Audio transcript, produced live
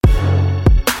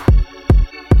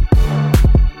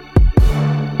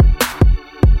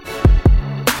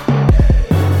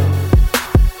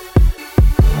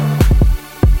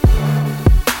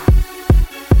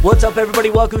What's up, everybody?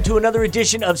 Welcome to another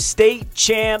edition of State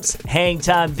Champs Hang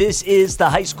Time. This is the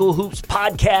High School Hoops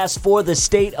podcast for the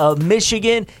state of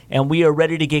Michigan, and we are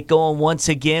ready to get going once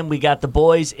again. We got the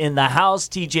boys in the house,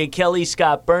 TJ Kelly,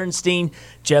 Scott Bernstein,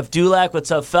 Jeff Dulac. What's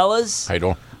up, fellas? How you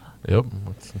doing? Yep.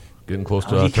 Getting close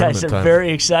to You guys tournament are time.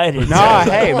 very excited. No,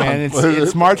 hey, man,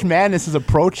 it's March Madness is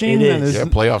approaching. It is. And there's Yeah,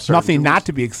 playoffs are nothing in 2 not weeks.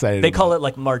 to be excited They call about. it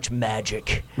like March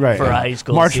Magic Right. for high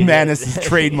school. March seniors. Madness is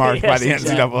trademarked by the Yes,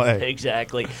 NCAA.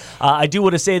 Exactly. I do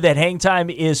want to say that Hang Time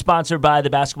is sponsored by the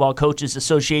Basketball Coaches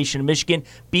Association of Michigan.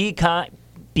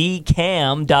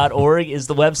 BCAM.org is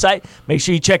the website. Make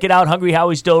sure you check it out. Hungry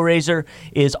Howie's Dough Raiser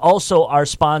is also our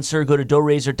sponsor. Go to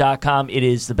doughRaiser.com. It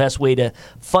is the best way to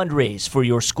fundraise for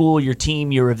your school, your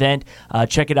team, your event.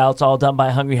 Check it out. It's all done by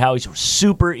Hungry Howie's.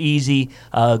 Super easy.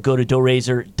 Go to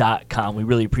doughRaiser.com. We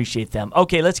really appreciate them.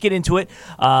 Okay, let's get into it.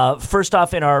 First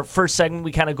off, in our first segment,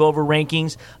 we kind of go over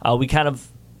rankings. We kind of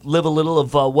live a little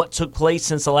of what took place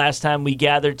since the last time we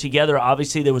gathered together.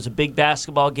 Obviously, there was a big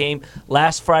basketball game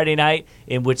last Friday night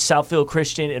in which Southfield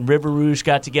Christian and River Rouge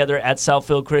got together at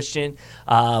Southfield Christian.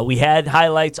 We had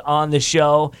highlights on the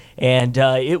show, and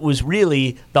it was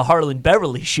really the Harlan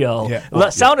Beverly show. Yeah.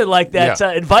 Sounded like that Yeah.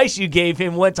 Advice you gave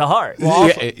him went to heart.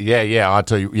 Yeah. I'll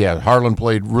tell you. Yeah, Harlan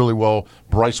played really well.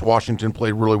 Bryce Washington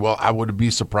played really well. I would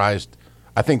be surprised.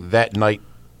 I think that night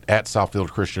at Southfield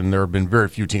Christian, there have been very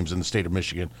few teams in the state of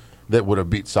Michigan that would have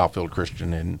beat Southfield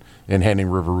Christian in handing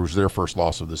River Rouge their first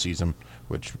loss of the season,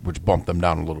 which bumped them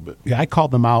down a little bit. Yeah, I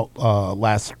called them out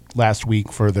last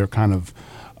week for their kind of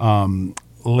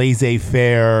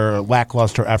laissez-faire,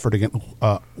 lackluster effort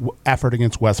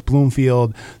against West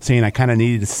Bloomfield, saying I kind of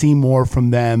needed to see more from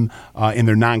them in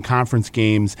their non-conference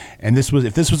games. And if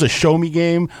this was a show-me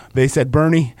game, they said,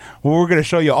 Bernie, well, we're going to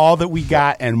show you all that we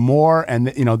got and more. And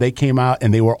they came out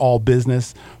and they were all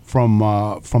business from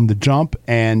the jump.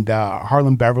 And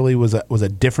Harlan Beverly was a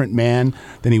different man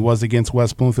than he was against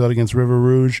West Bloomfield, against River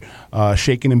Rouge,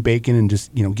 shaking and baking and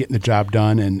just getting the job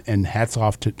done. And hats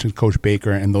off to Coach Baker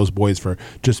and those boys for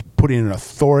just putting an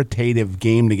authoritative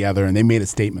game together, and they made a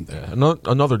statement there. Yeah.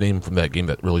 Another name from that game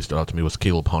that really stood out to me was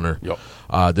Caleb Hunter. Yep.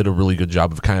 Did a really good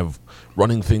job of kind of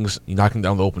running things, knocking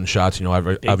down the open shots.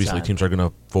 Obviously time. teams are going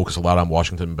to focus a lot on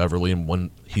Washington and Beverly, and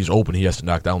when he's open, he has to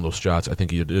knock down those shots. I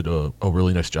think he did a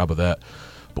really nice job of that.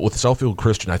 But with Southfield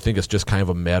Christian, I think it's just kind of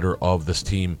a matter of this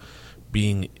team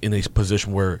being in a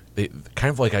position where they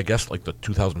kind of like, I guess, like the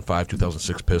 2005,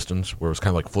 2006 Pistons, where it was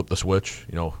kind of like flip the switch,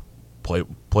 play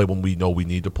when we know we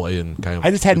need to play, and kind of.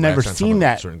 I just had never relax on some seen of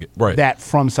that right. that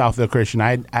from Southfield Christian.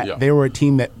 Yeah. They were a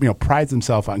team that prides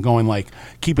themselves on going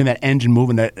keeping that engine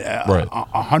moving at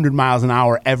 100 miles an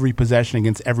hour every possession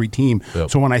against every team. Yep.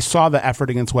 So when I saw the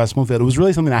effort against West Bloomfield, it was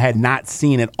really something I had not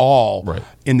seen at all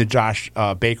in the Josh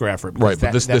Baker effort. Right,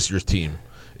 but this year's team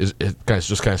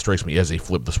just kind of strikes me as a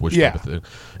flip the switch type of thing.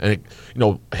 And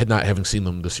not having seen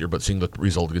them this year, but seeing the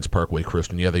result against Parkway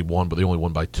Christian, they won, but they only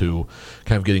won by 2,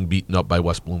 kind of getting beaten up by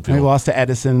West Bloomfield. They lost to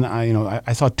Edison.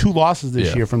 I saw 2 losses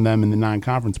this year from them in the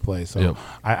non-conference play. So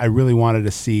I really wanted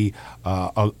to see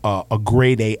a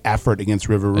grade A effort against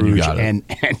River Rouge, and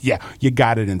you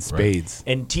got it in spades.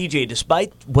 And TJ,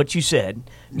 despite what you said,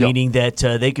 meaning that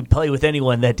they could play with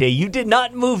anyone that day, you did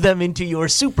not move them into your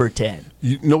Super 10.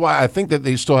 You know why? I think that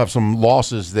they still have some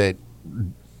losses that,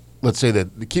 let's say,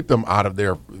 that keep them out of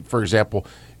there. For example,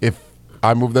 if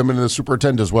I move them into the Super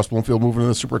 10, does West Bloomfield move into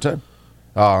the Super 10?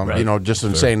 Just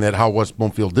in saying that how West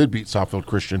Bloomfield did beat Southfield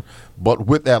Christian, but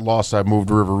with that loss, I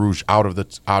moved River Rouge out of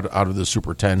the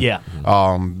Super 10. Yeah.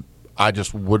 I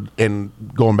just would, and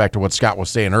going back to what Scott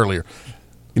was saying earlier,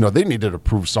 they needed to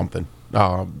prove something.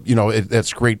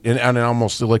 That's great, and I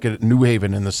almost look at New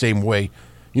Haven in the same way.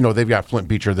 They've got Flint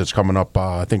Beecher that's coming up,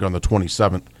 I think, on the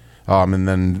 27th, and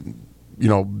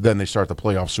then they start the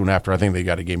playoffs soon after. I think they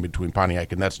got a game between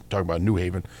Pontiac, and that's talking about New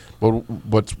Haven. But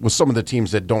with some of the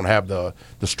teams that don't have the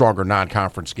stronger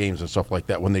non-conference games and stuff like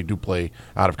that, when they do play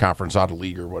out of conference, out of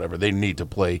league or whatever, they need to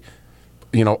play,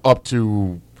 up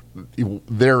to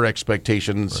their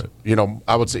expectations. Right.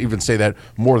 I would even say that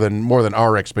more than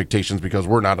our expectations, because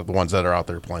we're not the ones that are out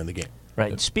there playing the game.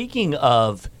 Right. Speaking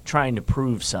of trying to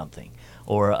prove something,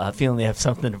 or feeling they have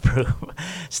something to prove,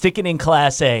 sticking in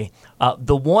Class A,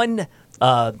 the one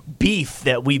beef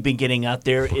that we've been getting out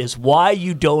there is why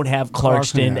you don't have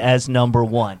Clarkston as number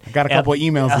 1. I got a couple of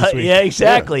emails this week. Yeah,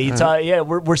 exactly.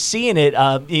 We're seeing it.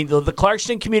 The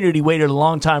Clarkston community waited a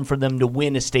long time for them to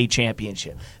win a state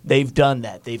championship. They've done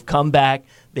that. They've come back.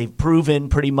 They've proven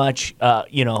pretty much,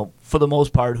 for the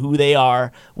most part, who they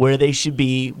are, where they should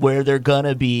be, where they're going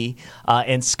to be.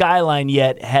 And Skyline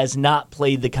yet has not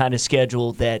played the kind of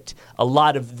schedule that a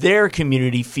lot of their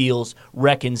community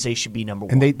reckons they should be number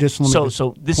one. And they just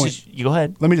you go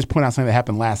ahead. Let me just point out something that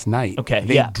happened last night. Okay,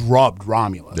 they drubbed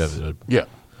Romulus. Yeah, they did. Yeah.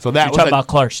 So that You're was talking about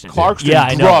Clarkston. Clarkston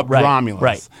I know. drubbed Right. Romulus.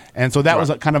 Right. And so that was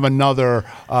kind of another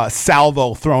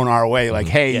salvo thrown our way. Like,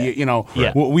 hey,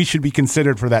 we should be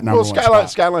considered for that number one spot.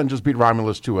 Skyline just beat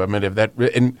Romulus too. I mean, if that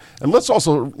and let's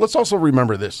also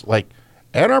remember this: like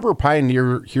Ann Arbor,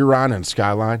 Pioneer, Huron, and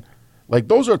Skyline, like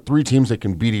those are three teams that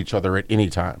can beat each other at any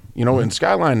time. And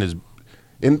Skyline is,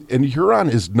 and Huron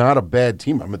is not a bad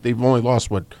team. I mean, they've only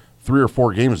lost 3 or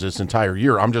 4 games this entire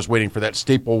year. I'm just waiting for that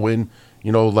staple win.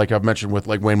 Like I've mentioned with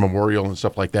like Wayne Memorial and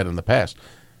stuff like that in the past.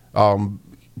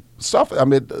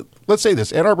 Let's say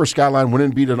this: Ann Arbor Skyline went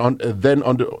and beat an then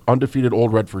undefeated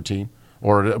Old Redford team,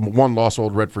 or one-loss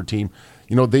Old Redford team.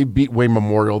 They beat Wayne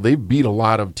Memorial. They beat a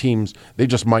lot of teams. They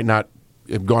just might not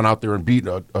have gone out there and beat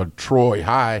a Troy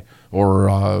High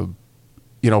or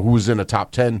who's in the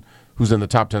top 10. Who's in the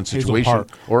top 10 situation,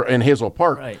 or in Hazel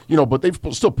Park, right. But they've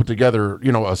still put together,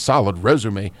 a solid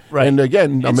resume. Right. And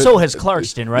again, so has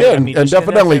Clarkston, right? Yeah, and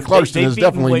definitely Clarkston is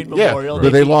definitely, Memorial,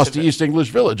 they lost to East English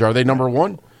Village. Are they number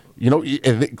one?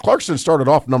 Clarkston started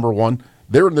off number one.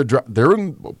 They're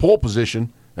in pole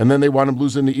position, and then they wound up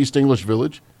losing to East English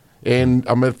Village. And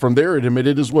from there, it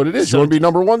is what it is. So you want to be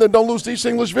number one, then don't lose to East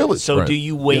English Village. So right. do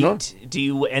you wait? Do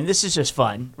you? And this is just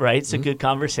fun, right? It's a good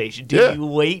conversation. Do Yeah. you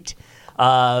wait?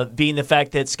 Being the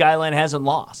fact that Skyline hasn't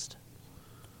lost.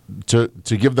 To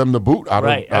give them the boot out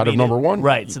of number one?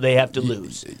 Right, so they have to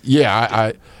lose.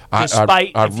 Yeah,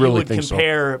 Despite, I if really you would think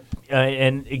compare,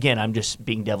 and again, I'm just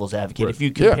being devil's advocate, if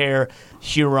you compare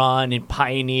Huron and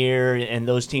Pioneer and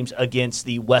those teams against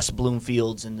the West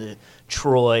Bloomfields and the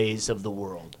Troys of the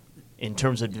world in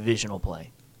terms of divisional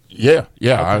play. Yeah.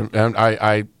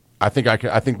 I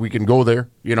think we can go there.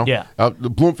 Yeah. The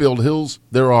Bloomfield Hills,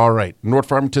 they're all right. North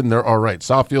Farmington, they're all right.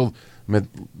 Southfield,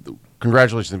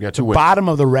 congratulations, they've got 2 wins. Bottom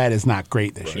of the red is not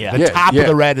great this year. Yeah. The top of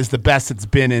the red is the best it's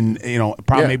been in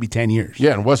probably maybe 10 years.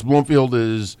 Yeah, and West Bloomfield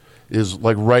is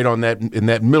like right on that in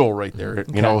that middle right there.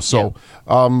 So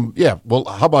well,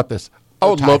 how about this? I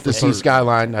would love to see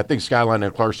Skyline. I think Skyline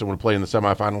and Clarkston would play in the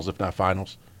semifinals, if not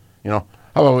finals. How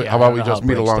about we just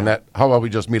meet along that? How about we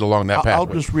just meet along that pathway? I'll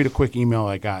just read a quick email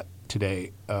I got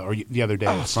today or the other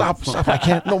day. Stop! I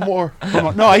can't no more.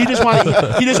 No, he just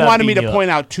wanted me to point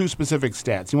out 2 specific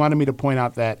stats. He wanted me to point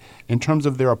out that in terms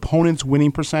of their opponent's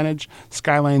winning percentage,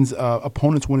 Skyline's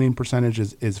opponent's winning percentage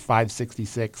is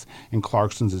 .566 and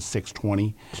Clarkston's is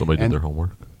 .620. Somebody did their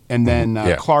homework. And then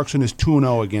Clarkston is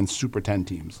 2-0 against Super 10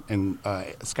 teams, and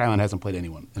Skyline hasn't played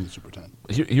anyone in the Super 10.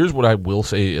 Here's what I will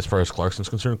say as far as Clarkston's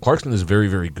concerned. Clarkston is very,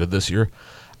 very good this year.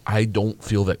 I don't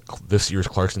feel that this year's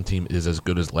Clarkston team is as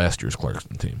good as last year's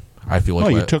Clarkston team. I feel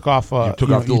like you took off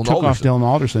Dylan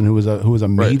Alderson, who was a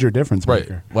major difference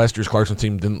maker. Right. Last year's Clarkston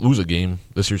team didn't lose a game.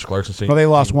 This year's Clarkston team. No, they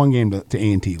lost one game to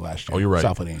A&T last year. Oh, you're right.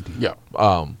 Southwood A&T. Yeah.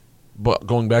 But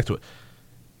going back to it,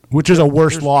 which is a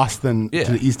worse loss than to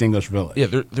the East English Village.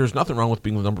 Yeah, there's nothing wrong with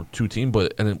being the number 2 team,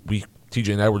 but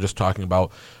TJ and I were just talking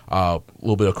about a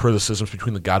little bit of criticisms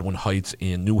between the Godwin Heights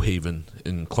and New Haven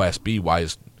in Class B. Why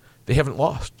is they haven't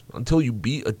lost until you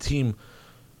beat a team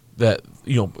that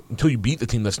until you beat the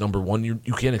team that's number 1,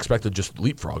 you can't expect to just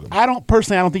leapfrog them. I don't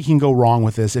think you can go wrong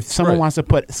with this. If someone wants to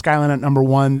put Skyline at number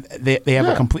 1, they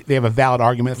have a valid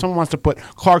argument. If someone wants to put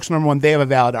Clarkston number 1, they have a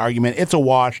valid argument. It's a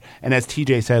wash. And as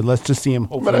TJ said, let's just see him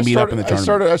hopefully meet up in the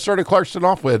tournament. I started Clarkston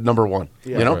off with number 1.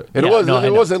 Right. And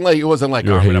it wasn't like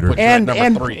You're a hater. put you at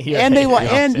number 3.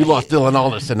 You lost Dylan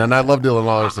Alderson, and I love Dylan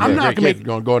Alderson. I'm not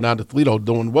going down to Toledo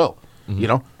doing well.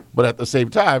 But at the same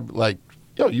time,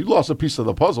 you lost a piece of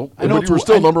the puzzle, but you were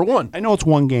still number 1. I know it's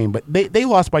one game, but they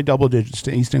lost by double digits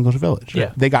to East English Village.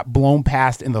 Yeah. They got blown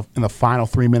past in the final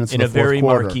 3 minutes in of the a fourth very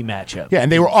quarter. marquee matchup. Yeah,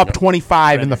 and they were up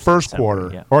 25 in the first December,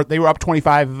 quarter, or they were up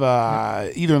 25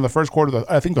 either in the first quarter.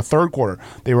 I think the third quarter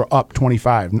they were up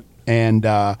 25, and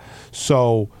and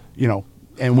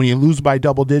when you lose by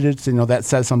double digits, that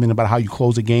says something about how you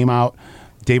close a game out.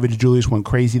 David DeJulius went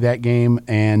crazy that game,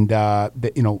 and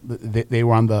they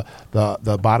were on the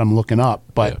bottom looking up.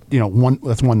 But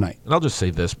that's one night. And I'll just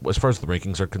say this: as far as the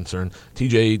rankings are concerned,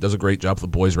 TJ does a great job with the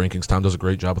boys' rankings. Tom does a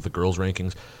great job with the girls'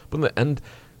 rankings. But in the end,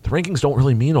 the rankings don't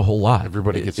really mean a whole lot.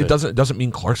 Everybody gets it. It doesn't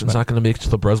mean Clarkston's not going to make it to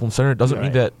the Breslin Center. It doesn't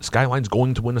mean that Skyline's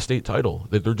going to win a state title.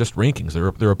 They're just rankings.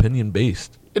 They're opinion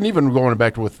based. And even going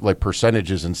back with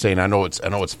percentages and saying, I know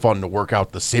it's fun to work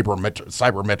out the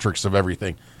cybermetrics of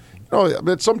everything.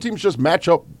 But some teams just match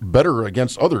up better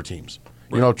against other teams.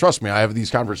 You know, trust me, I have these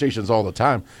conversations all the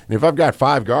time. And if I've got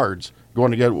 5 guards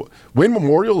going to get Wayne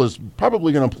Memorial is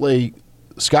probably going to play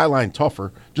Skyline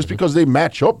tougher just because they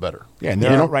match up better. Yeah, and they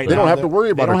don't have to worry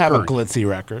about. They don't have Curry. a glitzy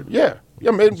record. Yeah,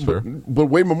 but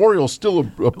Wayne Memorial is still a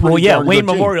pretty Well, yeah, darn Wayne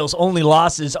good team. Memorial's only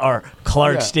losses are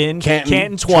Clarkston,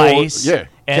 Canton twice, yeah,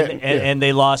 and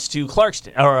they lost to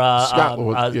Clarkston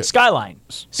or Skyline.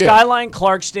 Skyline,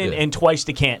 Clarkston, and twice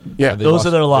to Canton. Yeah, those are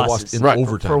their losses in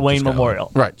overtime for Wayne to Skyline.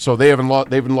 Memorial. Right, so they haven't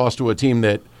lost to a team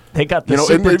that They got the and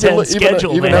Super 10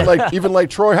 schedule, even man. like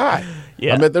Troy High.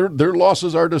 Yeah. I mean, their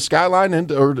losses are to Skyline and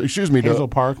Hazel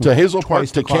Park, to Hazel Park,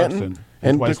 twice to to Canton, Clarkston,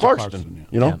 and to twice to Clarkston. Clarkston,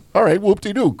 You know, all right,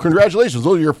 whoop-de-doo. Congratulations,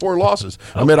 those are your 4 losses.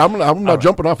 I mean, I'm not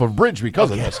jumping off a bridge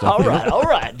because of that stuff. All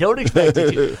right. Don't expect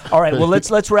it to. All right, well,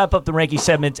 let's wrap up the ranking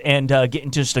segment and get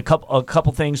into just a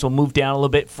couple things. We'll move down a little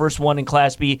bit. First one in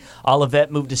Class B,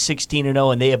 Olivet moved to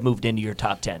 16-0, and they have moved into your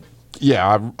top 10.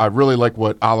 Yeah, I really like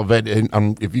what Olivet,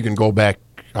 and if you can go back,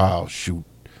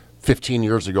 15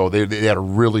 years ago, they had a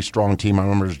really strong team. I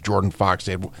remember it was Jordan Fox.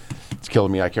 It's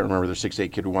killing me. I can't remember the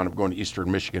 6'8" kid who wound up going to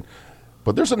Eastern Michigan.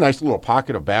 But there's a nice little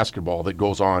pocket of basketball that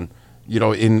goes on, you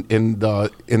know, in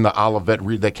the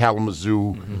Olivet, the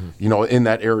Kalamazoo, you know, in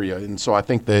that area. And so I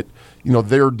think that, you know,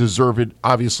 they're deserved,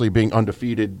 obviously being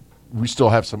undefeated. We still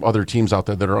have some other teams out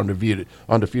there that are undefeated.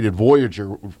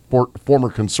 Voyager,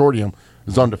 former consortium,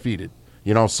 is undefeated.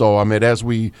 You know, so I mean, as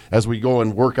we go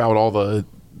and work out all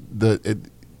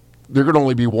there could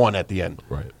only be one at the end.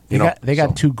 Right. They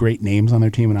got 2 great names on their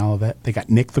team in Olivet. They got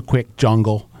Nick the Quick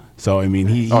Jungle. So I mean,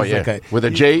 he's like with a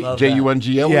J,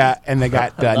 Jungl. Yeah, and they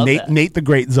got Nate the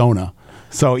Great Zona.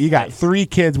 So you got 3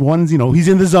 kids. One's, you know, he's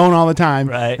in the zone all the time,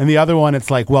 right. And the other one, it's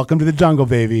like, welcome to the jungle,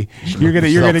 baby. You're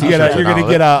gonna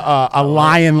get a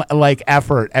lion like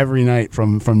effort every night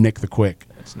from Nick the Quick.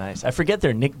 That's nice. I forget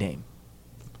their nickname.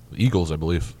 Eagles, I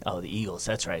believe. Oh, the Eagles.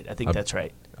 That's right. I think that's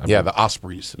right. Yeah, the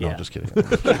Ospreys. No, Yeah. I'm just kidding.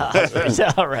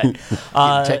 All right.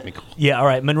 Technical. Yeah, all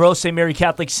right. Monroe St. Mary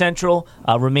Catholic Central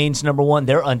remains number 1.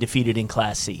 They're undefeated in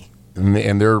Class C.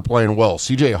 And they're playing well.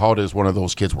 CJ Hauda is one of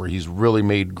those kids where he's really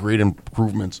made great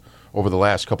improvements over the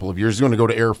last couple of years. He's going to go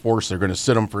to Air Force. They're going to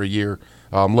sit him for a year,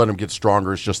 let him get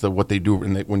stronger. It's just that what they do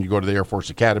when you go to the Air Force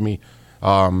Academy.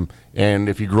 And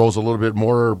if he grows a little bit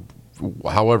more,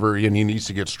 however, and he needs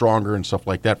to get stronger and stuff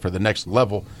like that for the next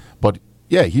level. But,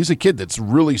 yeah, he's a kid that's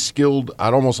really skilled.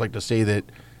 I'd almost like to say that,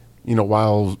 you know,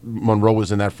 while Monroe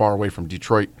isn't that far away from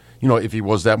Detroit, you know, if he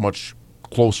was that much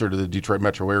closer to the Detroit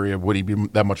metro area, would he be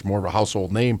that much more of a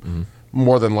household name? Mm-hmm.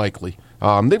 More than likely.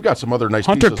 They've got some other nice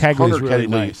Hunter pieces. Kegley's really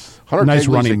nice. Hunter nice Kegley's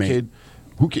running a mate.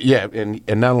 kid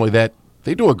and not only that,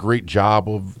 they do a great job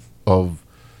of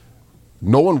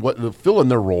knowing filling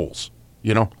their roles.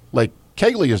 You know, like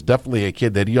Kegley is definitely a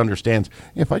kid that he understands.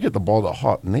 If I get the ball to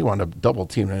Hut and they want to double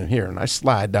team in here, and I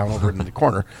slide down over in the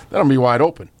corner, that'll be wide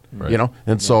open. Right. You know,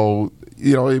 and so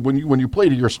you know when you play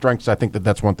to your strengths, I think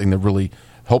that's one thing that really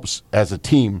helps as a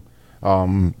team.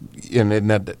 And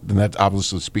that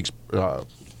obviously speaks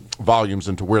volumes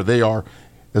into where they are,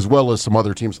 as well as some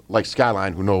other teams like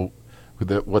Skyline who know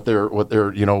what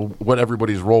their you know what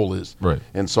everybody's role is. Right.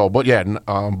 And so, but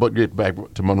get back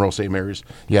to Monroe St. Mary's.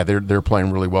 Yeah, they're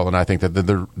playing really well, and I think that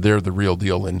they're the real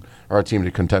deal and are a team to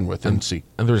contend with and see.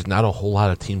 And there's not a whole lot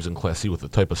of teams in Class C with the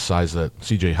type of size that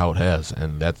CJ Hout has,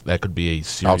 and that could be a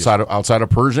serious outside of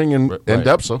Pershing and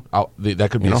Depsa.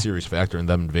 That could be a serious factor in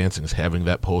them advancing, is having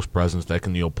that post presence that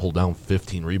can pull down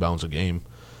 15 rebounds a game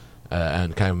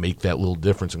and kind of make that little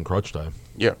difference in crunch time.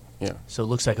 Yeah. So it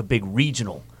looks like a big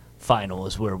regional final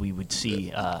is where we would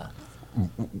see. I'm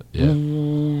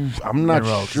not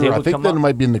Monroe, sure. I think that it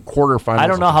might be in the quarterfinals. I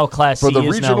don't know how Class C for the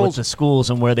is regionals, now with the schools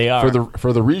and where they are.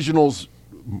 For the regionals,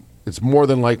 it's more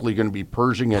than likely going to be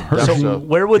Pershing and Depsa. So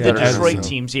where would the that Detroit are-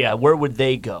 teams? Yeah, where would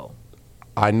they go?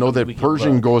 I know that we can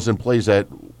Pershing look. goes and plays at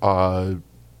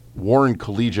Warren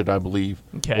Collegiate, I believe,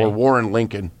 Okay. or Warren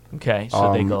Lincoln. Okay,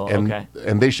 so they go. And, Okay,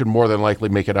 and they should more than likely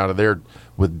make it out of there.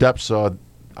 With Depsa,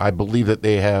 I believe that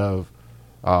they have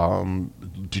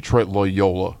Detroit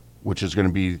Loyola, which is going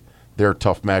to be their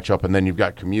tough matchup, and then you've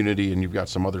got Community and you've got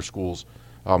some other schools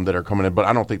that are coming in. But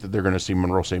I don't think that they're going to see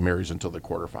Monroe St. Mary's until the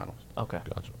quarterfinals. okay.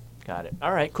 Gotcha. Got it.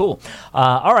 All right, cool.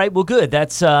 All right, well, good.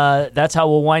 That's how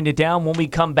we'll wind it down. When we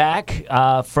come back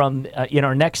from in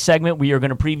our next segment, we are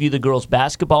going to preview the girls'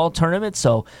 basketball tournament.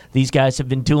 So these guys have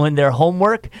been doing their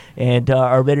homework and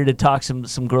are ready to talk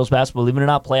some girls' basketball. Believe it or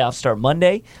not, playoffs start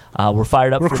Monday. We're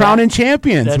fired up. We're for crowning that.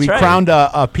 champions. That's We right. crowned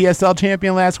a PSL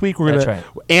champion last week. That's right.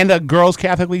 And a girls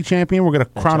Catholic League champion. We're going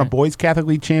to crown right. a boys Catholic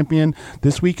League champion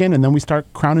this weekend, and then we start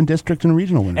crowning district and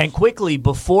regional winners. And quickly,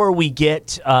 before we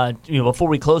get, before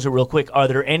we close, real quick. Are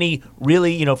there any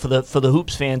really, for the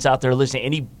Hoops fans out there listening,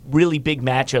 any really big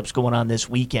matchups going on this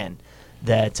weekend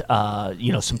that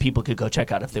some people could go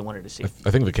check out if they wanted to see?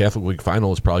 I think the Catholic League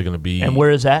final is probably going to be. And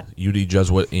where is that? UD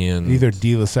Jesuit and either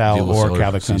De La Salle or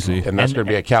Catholic Central. And that's going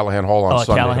to be at Callahan Hall on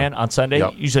Sunday. Callahan on Sunday?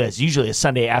 Yep. Usually a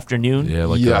Sunday afternoon.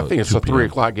 Yeah, I think it's a 3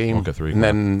 o'clock game. Okay, 3 o'clock.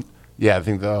 And then, I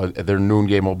think their noon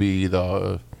game will be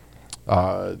the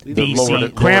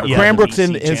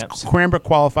Cranbrook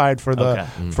qualified for the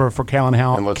for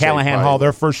Callahan Hall,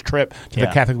 their first trip to the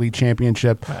Catholic League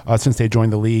Championship since they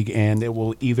joined the league, and it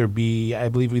will either be, I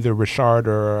believe, either Richard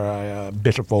or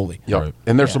Bishop Foley. Yep. Right.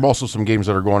 And there's also some games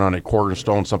that are going on at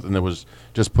Cornerstone, something that was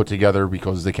just put together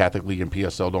because the Catholic League and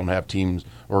PSL don't have teams,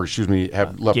 or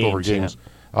have leftover games.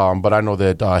 But I know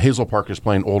that Hazel Park is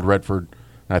playing Old Redford,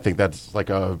 and I think that's like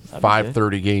a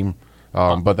 5:30 game.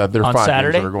 But there are 5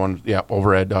 Saturday? games that are going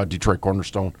over at Detroit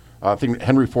Cornerstone. I think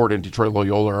Henry Ford and Detroit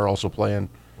Loyola are also playing.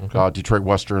 Detroit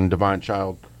Western, Divine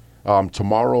Child.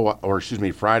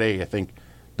 Friday, I think,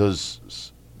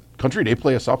 does Country Day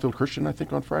play a Southfield Christian, I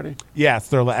think, on Friday? Yeah, that's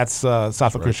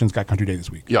Southfield Christian's got Country Day this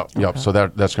week. Yep. So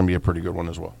that's going to be a pretty good one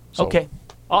as well. So. Okay.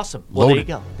 Awesome. Well,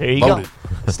 Loaded. There you go.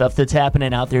 Stuff that's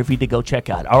happening out there for you to go check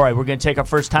out. All right, we're going to take our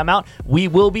first time out. We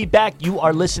will be back. You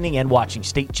are listening and watching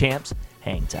State Champs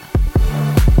Hang Time.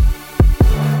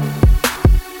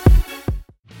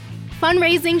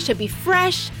 Fundraising should be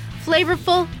fresh,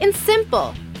 flavorful, and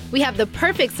simple. We have the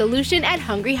perfect solution at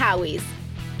Hungry Howie's.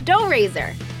 Dough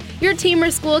Raiser. Your team or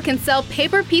school can sell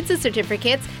paper pizza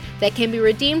certificates that can be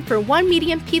redeemed for 1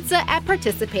 medium pizza at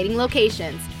participating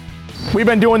locations. We've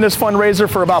been doing this fundraiser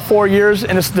for about 4 years,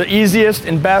 and it's the easiest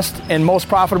and best and most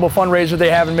profitable fundraiser they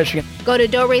have in Michigan. Go to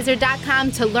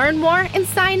doughraiser.com to learn more and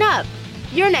sign up.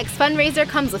 Your next fundraiser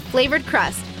comes with flavored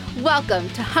crust. Welcome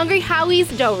to Hungry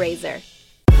Howie's Dough Raiser.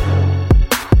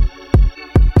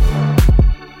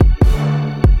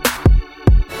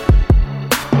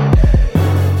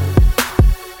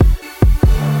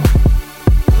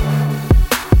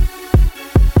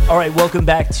 All right, welcome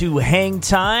back to Hang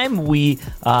Time. We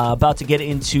about to get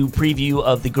into preview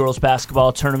of the girls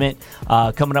basketball tournament.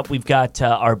 Coming up, we've got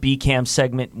our B-Cam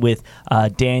segment with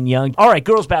Dan Young. All right,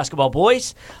 girls basketball,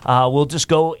 boys. We'll just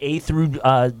go A through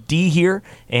D here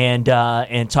and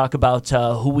talk about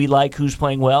who we like, who's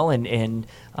playing well, and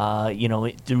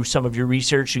through some of your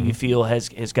research, who you feel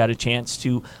has got a chance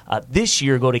to this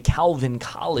year go to Calvin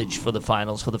College for the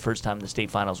finals for the first time. The state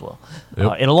finals will,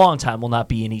 in a long time, will not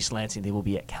be in East Lansing. They will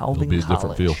be at Calvin College.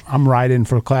 Different feel. I'm riding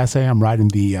for Class A. I'm riding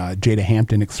the Jada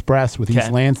Hampton Express with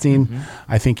East Lansing.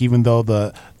 I think even though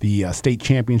the state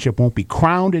championship won't be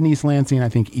crowned in East Lansing, I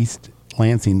think East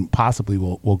Lansing possibly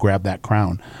will grab that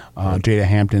crown. Jada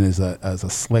Hampton is a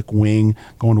slick wing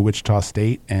going to Wichita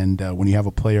State, and when you have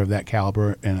a player of that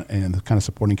caliber and the kind of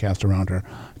supporting cast around her,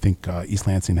 I think East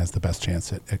Lansing has the best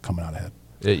chance at coming out ahead.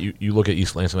 You look at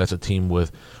East Lansing, that's a team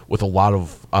with a lot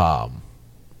of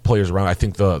players around. I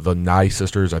think the Nye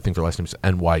sisters, I think their last name is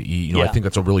NYE. I think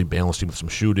that's a really balanced team with some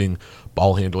shooting,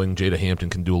 ball handling. Jada Hampton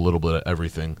can do a little bit of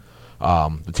everything.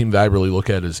 The team that I really look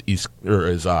at is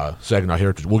Saginaw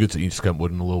Heritage. We'll get to East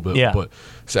Kentwood in a little bit, but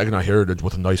Saginaw Heritage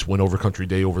with a nice win over Country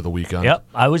Day over the weekend. Yep,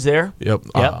 I was there. Yep,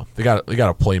 they got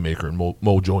a playmaker in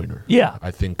Mo Joyner. Yeah,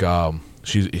 I think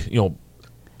she's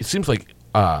it seems like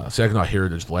Saginaw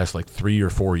Heritage the last 3 or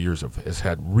 4 years has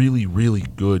had really, really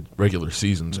good regular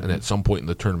seasons, and at some point in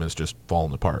the tournament it's just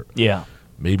fallen apart. Yeah,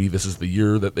 maybe this is the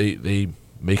year that they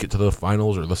make it to the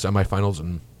finals or the semifinals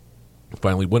and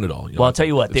finally win it all. Well, I'll tell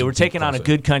you what, they were taking on a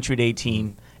good Country Day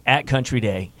team at Country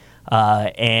Day,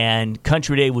 and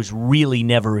Country Day was really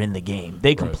never in the game.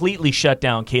 They completely shut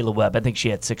down Kayla Webb. I think she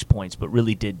had 6 points, but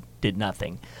really did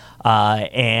nothing.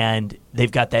 And they've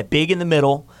got that big in the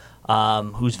middle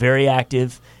who's very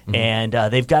active, and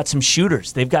they've got some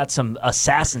shooters. They've got some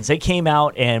assassins. They came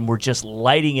out and were just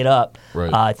lighting it up.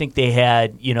 Right. I think they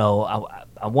had,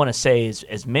 I want to say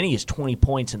as many as 20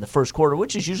 points in the first quarter,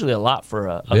 which is usually a lot for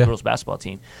a girls basketball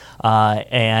team,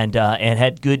 and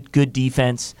had good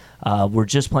defense. We're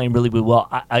just playing really, really well.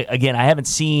 I haven't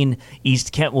seen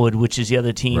East Kentwood, which is the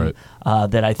other team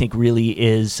that I think really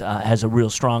has a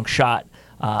real strong shot.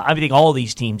 I think all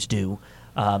these teams do.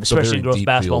 Especially in girls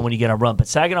basketball field when you get on a run. But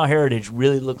Saginaw Heritage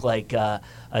really looked like a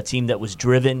team that was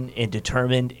driven and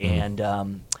determined,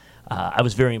 and I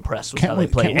was very impressed with how they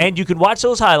played. And you can watch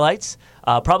those highlights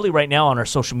probably right now on our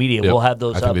social media. We'll have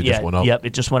those up. They just went up. Yep,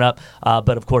 it just went up.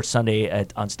 But of course, Sunday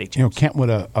on State Champs. Kentwood,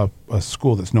 a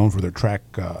school that's known for their track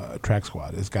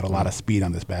squad, has got a lot of speed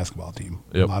on this basketball team.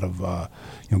 Yep. A lot of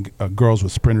girls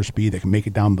with sprinter speed that can make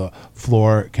it down the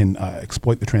floor, can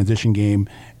exploit the transition game,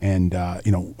 and kind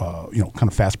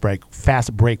of fast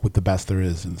break with the best there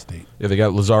is in the state. Yeah, they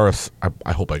got Lazara.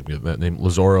 I hope I can get that name.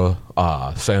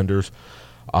 Lazara Sanders.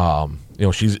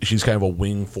 She's kind of a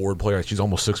wing forward player. She's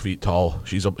almost 6 feet tall.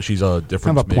 She's a difference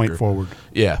Kind of a maker. point forward.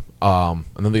 Yeah. And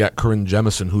then they got Corinne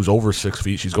Jemison, who's over 6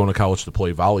 feet. She's going to college to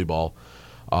play volleyball.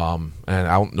 And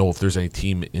I don't know if there's any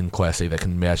team in Class A that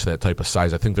can match that type of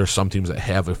size. I think there's some teams that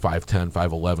have a 5'10",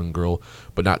 5'11" girl,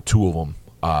 but not two of them.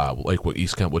 Like what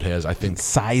East Kentwood has. I think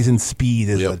size and speed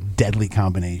is a deadly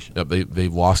combination. Yep, they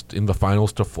lost in the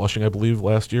finals to Flushing, I believe,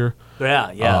 last year.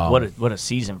 Yeah. What a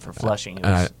season for Flushing. It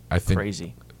was I think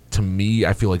crazy. To me,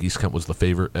 I feel like East Kent was the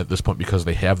favorite at this point because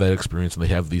they have that experience and they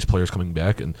have these players coming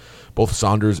back. And both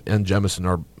Saunders and Jemison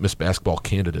are Miss Basketball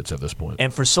candidates at this point.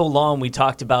 And for so long, we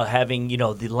talked about having,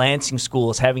 the Lansing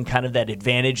schools having kind of that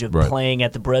advantage of playing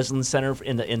at the Breslin Center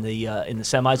in the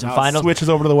semis and finals. It switches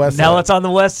over to the west side. Now it's on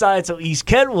the west side, so East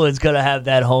Kentwood's going to have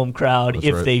that home crowd. That's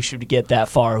if right. they should get that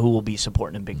far, who will be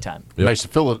supporting them big time. Yep.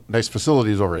 Nice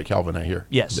facilities over at Calvin, I hear.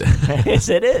 Yes, yes,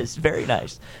 it is. Very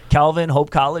nice. Calvin,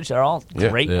 Hope College, they're all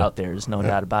great out there. There's no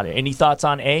doubt about it. Any thoughts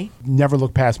on A? Never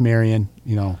look past Marion.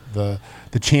 The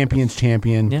champion's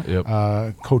champion,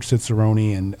 Coach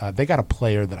Cicerone, and they got a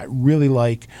player that I really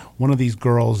like. One of these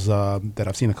girls that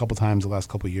I've seen a couple times the last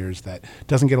couple of years that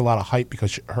doesn't get a lot of hype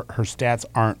because her stats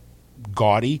aren't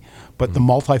gaudy, but the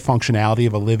multifunctionality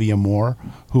of Olivia Moore,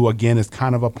 who again is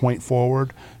kind of a point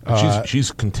forward.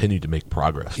 She's continued to make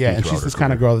progress. Yeah, and she's this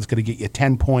kind of girl that's going to get you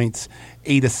 10 points,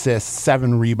 8 assists,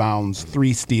 7 rebounds,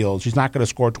 3 steals. She's not going to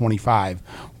score 25,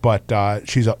 but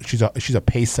she's a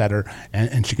pace setter,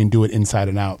 and she can do it inside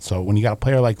and out. So when you got a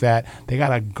player like that, they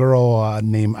got a girl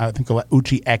named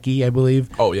Uchi Eki, I believe,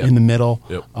 in the middle,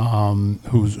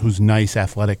 who's nice,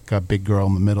 athletic, big girl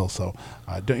in the middle. So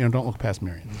don't look past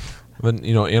Marion. Then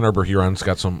Ann Arbor Hurons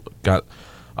they've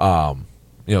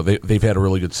had a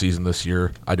really good season this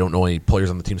year. I don't know any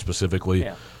players on the team specifically.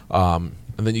 Yeah. And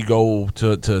then you go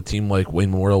to a team like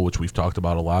Wayne Memorial, which we've talked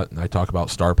about a lot, and I talk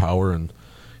about star power. And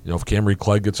if Camry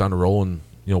Clegg gets on a roll and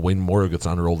Wayne Memorial gets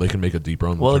on a roll, they can make a deep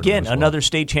run. Well, again, another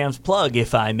state champs plug,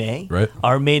 if I may. Right.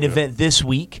 Our main event this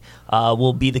week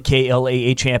will be the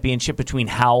KLAA championship between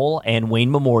Howell and Wayne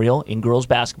Memorial in girls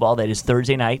basketball. That is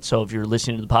Thursday night. So if you're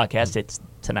listening to the podcast, it's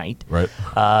tonight. Right.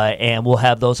 And we'll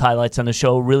have those highlights on the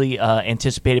show. Really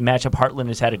anticipated matchup. Heartland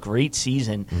has had a great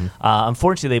season.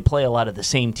 Unfortunately, they play a lot of the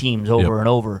same teams over and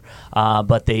over.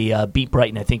 But they beat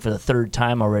Brighton, I think, for the third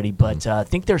time already. But I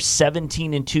think they're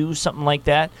 17-2, something like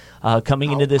that,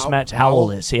 coming into this match. Howell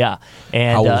is,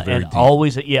 and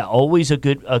always a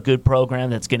good program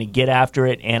that's going to get after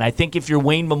it. And I think if you're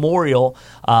Wayne Memorial,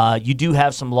 you do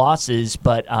have some losses,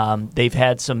 but they've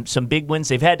had some big wins.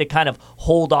 They've had to kind of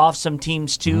hold off some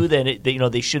teams too that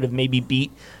they should have maybe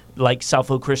beat, like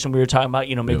Southfield Christian we were talking about.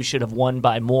 Maybe should have won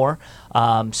by more.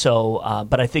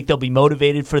 But I think they'll be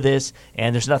motivated for this,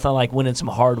 and there's nothing like winning some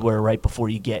hardware right before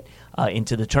you get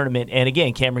into the tournament. And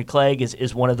again, Camry Clegg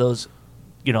is one of those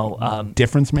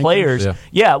difference players.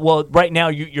 makers? Well, right now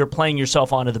you're playing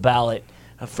yourself onto the ballot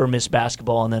for Miss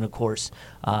Basketball, and then of course,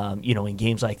 in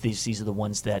games like these are the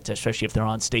ones that, especially if they're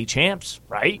on state champs,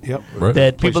 right? Yep. Right.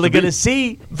 That people are going to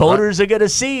see, voters are going to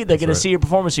see. They're going to right. see your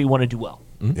performance, so you want to do well.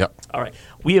 Yep. All right,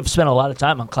 we have spent a lot of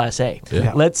time on Class A.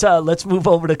 Yeah. Let's move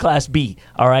over to Class B.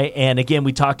 All right, and again,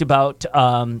 we talked about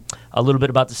a little bit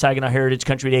about the Saginaw Heritage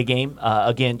Country Day game.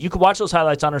 Again, you can watch those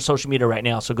highlights on our social media right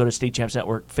now. So go to State Champs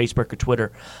Network, Facebook or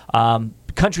Twitter.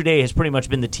 Country Day has pretty much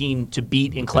been the team to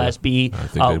beat in Class B.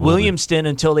 Williamston,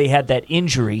 until they had that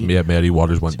injury. Yeah, Maddie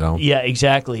Waters went down. Yeah,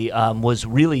 exactly. Was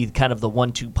really kind of the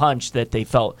 1-2 punch that they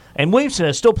felt. And Williamston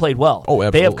has still played well. Oh,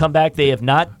 absolutely. They have come back. They have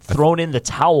not thrown in the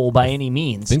towel by any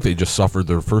means. I think they just suffered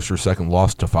their first or second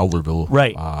loss to Fowlerville.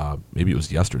 Right. Maybe it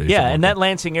was yesterday. Yeah, and that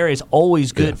Lansing area is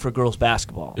always good for girls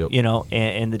basketball, Yep.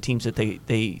 and the teams that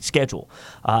they schedule.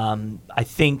 I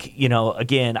think,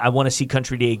 again, I want to see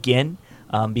Country Day again.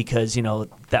 Because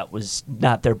that was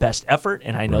not their best effort,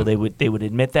 and I know they would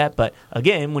admit that. But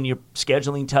again, when you're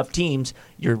scheduling tough teams,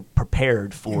 you're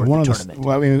prepared for the tournament.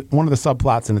 One of the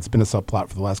subplots, and it's been a subplot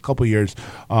for the last couple of years,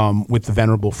 with the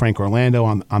venerable Frank Orlando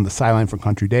on the sideline for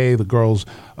Country Day. The girls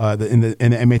in the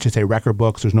MHSA record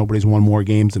books, there's nobody's won more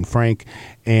games than Frank.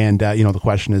 And the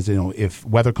question is, if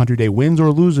whether Country Day wins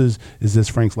or loses, is this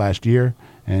Frank's last year?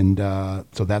 And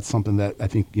so that's something that I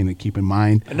think keep in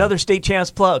mind. Another state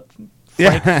champs plug.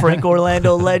 Yeah. Frank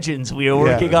Orlando Legends. We are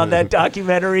working on that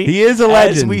documentary. He is a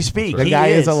legend. As we speak. The guy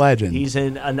is a legend. He's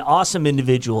an awesome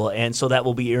individual, and so that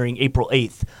will be airing April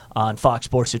 8th on Fox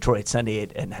Sports Detroit Sunday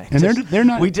at 9. And they're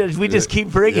not. We just keep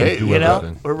bringing it.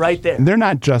 We're right there. And they're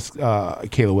not just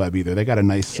Kayla Webb either. They got a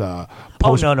nice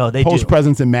post do.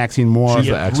 presence in Maxine Moore. She's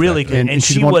Yeah, the X really factor. good. And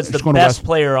she was the going to best West-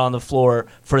 player on the floor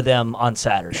for them on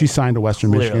Saturday. She signed to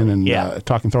Western Michigan,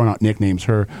 and throwing out nicknames.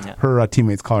 Her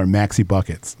teammates call her Maxie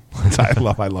Buckets. I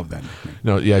love that nickname.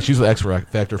 No, yeah, she's the X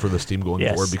factor for this team going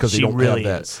Yes, forward because they she don't really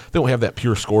have that. is. They don't have that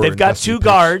pure score. They've and got Destiny two Pitts.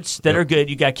 guards that Yep. are good.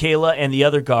 You got Kayla and the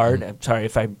other guard. I'm sorry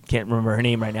if I can't remember her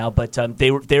name right now, but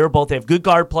they were both. They have good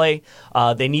guard play.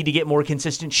 They need to get more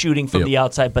consistent shooting from Yep. the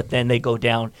outside, but then they go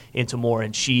down into more,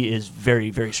 and she is very,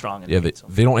 very strong. Yeah,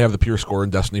 they don't have the pure score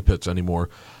in Destiny Pitts anymore.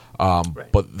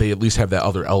 But they at least have that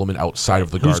other element outside of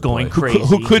the guard Who's going play. crazy?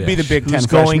 Who could be the Big Ten Who's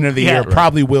freshman going- of the yeah, year? right.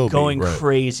 Probably will be. going Right.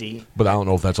 crazy. But I don't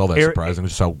know if that's all that surprising.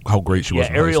 Just how great she was. Yeah,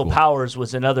 in high Ariel school. Powers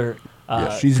was another.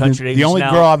 She's country the only now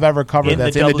girl I've ever covered in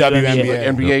that's the in the WNBA.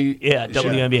 NBA. Yeah,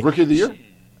 WNBA. Rookie of the year.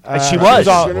 She was.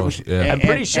 Yeah. I'm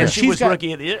pretty sure she she's was got-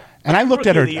 rookie of the year. And I looked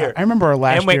at Rookie her. of the year. I remember her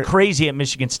last and went year. crazy at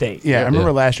Michigan State. Yeah, I remember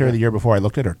Yeah. last year or the year before. I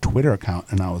looked at her Twitter account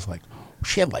and I was like,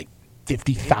 she had like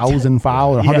 50,000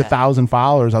 followers, 100,000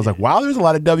 followers. I was like, wow, there's a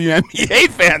lot of WNBA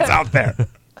fans out there.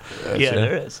 Yeah,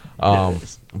 there is. There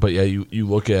is. But yeah, you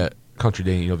look at Country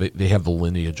Day. They have the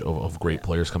lineage of great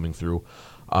players coming through.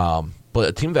 But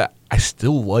a team that I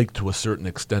still like to a certain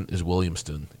extent is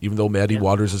Williamston. Even though Maddie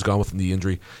Waters has gone with the knee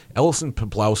injury, Ellison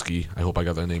Poplowski, I hope I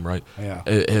got that name right, Yeah.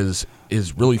 is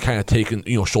really kind of taken,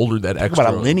 shouldered that Talk extra.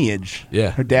 about a lineage.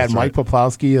 Yeah, Her dad, that's Mike right.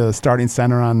 Poplowski, a starting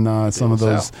center on some of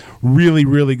those really,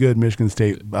 really good Michigan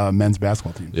State men's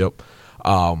basketball teams. Yep.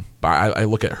 But I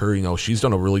look at her, she's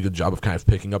done a really good job of kind of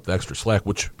picking up the extra slack,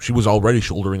 which she was already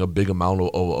shouldering a big amount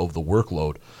of the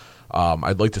workload.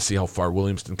 I'd like to see how far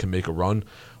Williamston can make a run.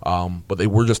 But they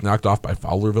were just knocked off by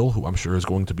Fowlerville, who I'm sure is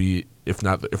going to be, if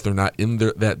they're not in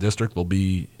that district, they'll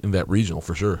be in that regional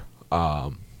for sure.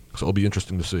 So it'll be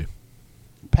interesting to see.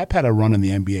 Pep had a run in the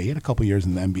NBA. He had a couple years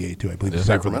in the NBA too, I believe. Yeah.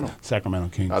 Sacramento. Sacramento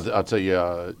Kings. I'll tell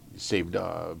you, saved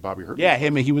Bobby Hurley. Yeah,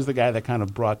 him. He was the guy that kind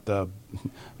of brought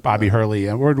Bobby Hurley.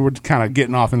 And we're kind of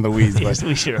getting off in the weeds, Yes, but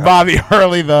we sure are. Bobby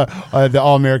Hurley, the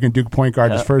All-American Duke point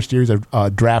guard, his first year, he's a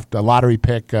draft, a lottery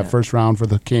pick, first round for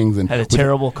the Kings, and Had a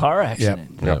terrible car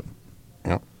accident. Yep.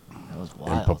 Yep. That was And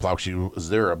wild. Poplowski was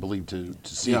there, I believe, to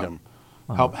see him.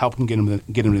 help him get him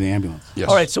to the ambulance. Yes.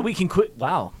 All right, so we can quit.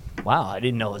 Wow, I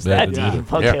didn't know it was Yeah, that I deep.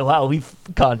 didn't Okay, Yeah. wow, we've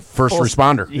gone First full-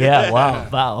 responder. Yeah,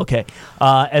 wow. Okay,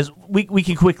 as we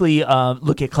can quickly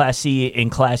look at Class C and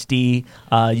Class D.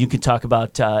 You could talk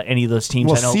about any of those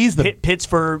teams. Well, I know C's the-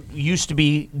 Pittsburgh used to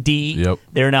be D. Yep.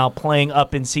 They're now playing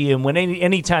up in C, and when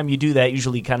anytime you do that,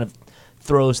 usually kind of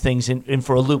throws things in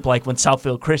for a loop. Like when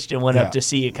Southfield Christian went up to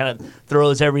C, it kind of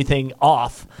throws everything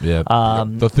off. Yeah.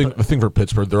 The thing for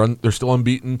Pittsburgh, they're still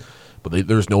unbeaten, but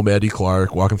there's no Maddie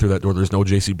Clark walking through that door. There's no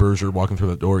J.C. Berger walking through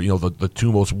that door. The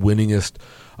two most winningest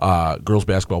girls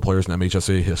basketball players in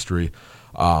MHSA history.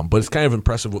 But it's kind of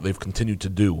impressive what they've continued to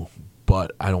do.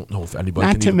 But I don't know if anybody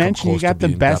Not can to even mention, come you close got to the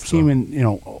being best depth, team so.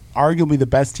 in, arguably the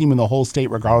best team in the whole state,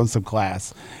 regardless of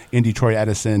class, in Detroit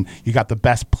Edison. You got the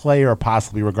best player,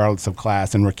 possibly regardless of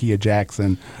class, in Rakia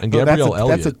Jackson. And So Gabrielle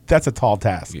Elliott. That's a tall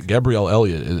task. Gabrielle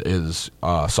Elliott is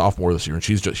sophomore this year, and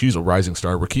she's a rising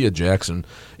star. Rakia Jackson,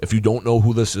 if you don't know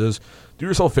who this is, do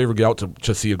yourself a favor, get out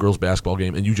to see a girls' basketball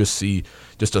game, and you just see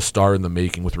just a star in the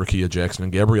making with Rakia Jackson.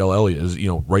 And Gabrielle Elliott is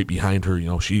right behind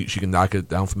her. She can knock it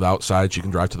down from the outside. She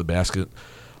can drive to the basket.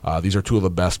 These are two of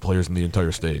the best players in the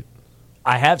entire state.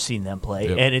 I have seen them play,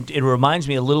 Yep. and it reminds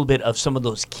me a little bit of some of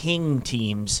those King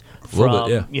teams A little from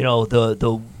bit,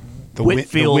 yeah. The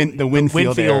Whitfield, the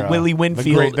Winfield era. Willie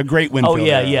Winfield, the great Winfield Oh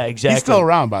yeah, era. yeah, exactly. He's still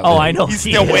around, by the way. Oh, I know. He's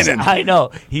He still is. winning. I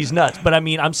know. He's nuts. But I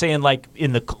mean, I'm saying like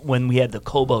when we had the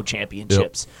Cobo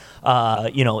championships,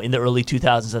 in the early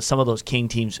 2000s, some of those King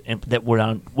teams that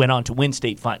went on to win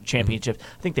state championships.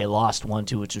 I think they lost one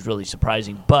too, which is really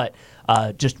surprising. But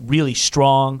just really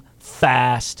strong,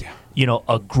 fast,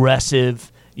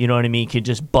 aggressive. You know what I mean? Can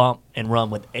just bump and run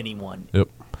with anyone. Yep.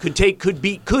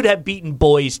 Could have beaten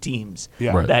boys teams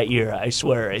Right. that year. I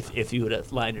swear, if you would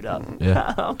have lined it up.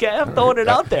 Yeah. Okay, I'm throwing it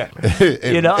out there.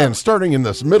 And starting in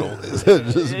this middle is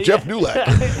Jeff Dulac.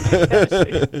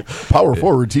 Power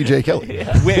forward, TJ Kelly.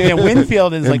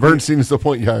 Winfield is And like Bernstein is the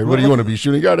point guard. What do you want to be,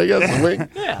 shooting guard, I guess? The wing?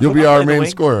 Yeah. You'll be I'll our play the main wing.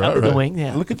 scorer. I'll All be the right. wing,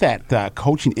 yeah. Look at that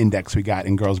coaching index we got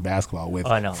in girls basketball with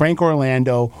I know. Frank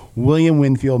Orlando, William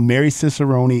Winfield, Mary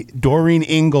Cicerone, Doreen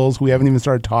Ingalls, who we haven't even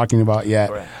started talking about yet.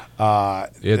 Correct.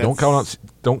 Yeah,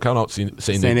 don't count out St.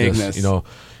 Ignace.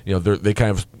 You know they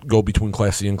kind of go between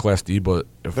Class C and Class D, but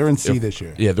they're in C this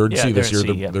year. Yeah, they're in C this year.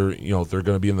 They're they're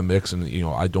going to be in the mix, and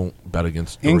I don't bet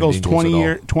against Ingles.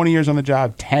 20 years on the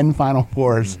job, 10 Final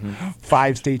Fours,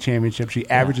 5 state championships. She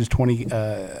averages 20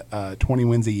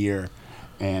 wins a year,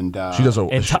 and she does.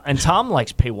 And Tom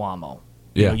likes Pewamo.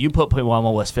 Yeah, you put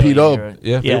Pewamo Westphalia. Pete up.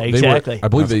 Yeah, exactly. I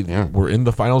believe they were in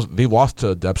the finals. They lost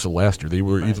to Depsa last year. They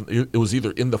were it was either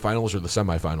in the finals or the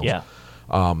semifinals. Yeah.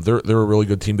 They're a really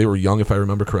good team. They were young, if I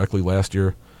remember correctly, last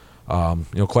year.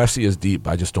 Class C is deep.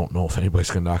 I just don't know if anybody's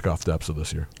going to knock off Depsa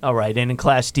this year. All right, and in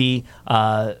Class D,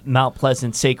 Mount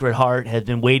Pleasant Sacred Heart has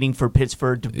been waiting for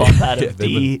Pittsburgh to bump out of they've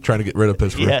D. been trying to get rid of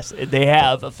Pittsburgh. Yes, they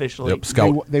have officially. Yep,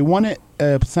 Scout. They won it.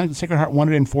 Sacred Heart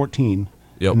won it in 14,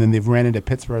 and then they've ran into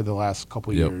Pittsburgh the last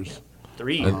couple years.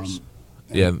 3 years.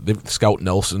 They've Scout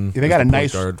Nelson. They got a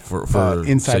nice guard for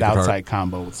inside-outside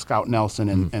combo with Scout Nelson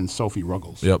and Sophie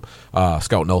Ruggles. Yep,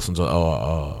 Scout Nelson's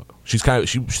she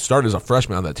started as a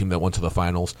freshman on that team that went to the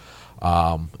finals,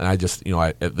 and I just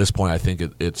at this point I think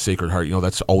it's Sacred Heart.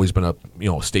 That's always been a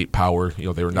state power.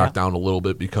 They were knocked down a little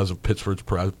bit because of Pittsburgh's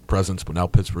presence, but now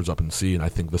Pittsburgh's up in C, and I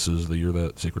think this is the year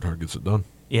that Sacred Heart gets it done.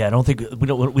 Yeah, I don't think we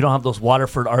don't have those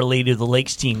Waterford Our Lady of the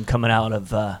Lakes team coming out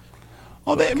of.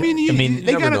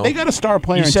 They got a star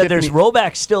player. You said there's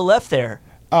Roback still left there.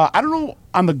 I don't know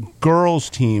on the girls'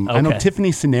 team. Okay. I know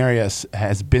Tiffany Cenarius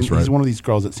has been. Right. She's one of these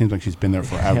girls that seems like she's been there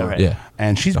forever. Yeah, right. Yeah.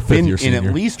 And she's A been fifth-year in at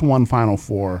senior. least one Final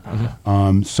Four.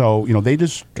 So they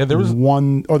just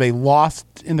won, or they lost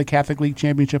in the Catholic League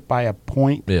Championship by a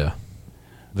point. Yeah,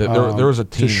 there was a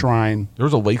team. To Shrine. There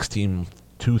was a Lakes team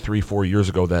 2, 3, 4 years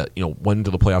ago that went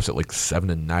into the playoffs at like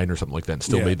 7-9 or something like that, and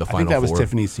still made the Final Four. I think that was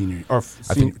Tiffany's senior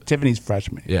Tiffany's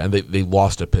freshman. Yeah, and they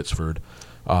lost at Pittsford,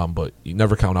 but you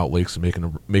never count out Lakes making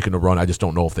a run. I just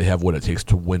don't know if they have what it takes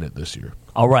to win it this year.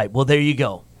 All right, well there you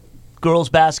go. Girls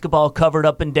basketball covered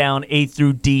up and down, A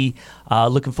through D.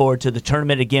 Looking forward to the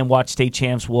tournament again. Watch State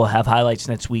Champs. We'll have highlights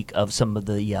next week of some of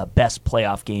the best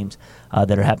playoff games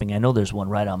that are happening. I know there's one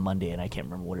right on Monday, and I can't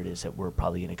remember what it is that we're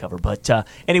probably going to cover. But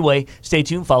anyway, stay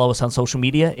tuned. Follow us on social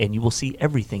media, and you will see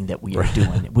everything that we are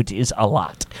doing, which is a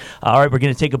lot. All right, we're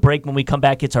going to take a break. When we come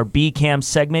back, it's our BCAM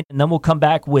segment, and then we'll come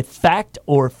back with Fact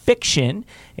or Fiction,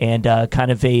 and kind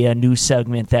of a new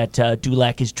segment that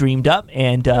Dulac has dreamed up,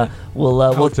 and we'll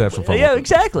have some fun. Yeah,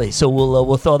 exactly. So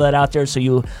we'll throw that out there so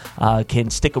you can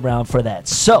stick around for that.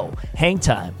 So, hang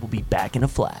time. We'll be back in a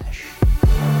flash.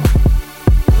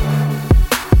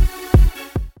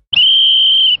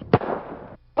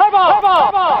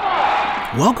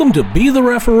 Welcome to Be the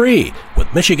Referee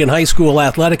with Michigan High School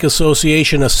Athletic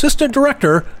Association Assistant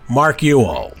Director Mark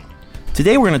Ewell.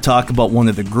 Today we're going to talk about one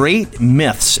of the great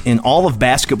myths in all of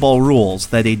basketball rules,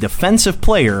 that a defensive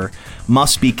player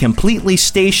must be completely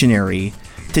stationary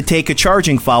to take a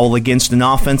charging foul against an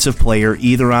offensive player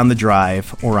either on the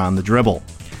drive or on the dribble.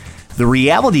 The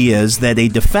reality is that a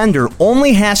defender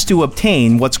only has to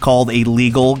obtain what's called a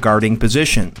legal guarding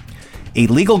position. A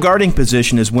legal guarding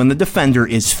position is when the defender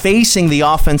is facing the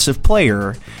offensive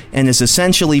player and is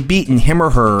essentially beating him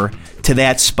or her to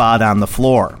that spot on the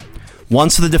floor.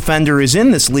 Once the defender is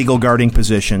in this legal guarding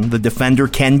position, the defender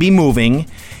can be moving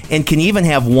and can even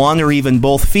have one or even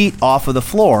both feet off of the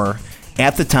floor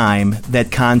at the time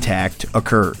that contact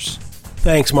occurs.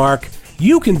 Thanks, Mark.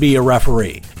 You can be a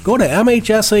referee. Go to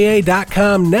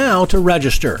MHSAA.com now to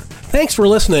register. Thanks for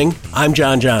listening. I'm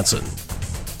John Johnson.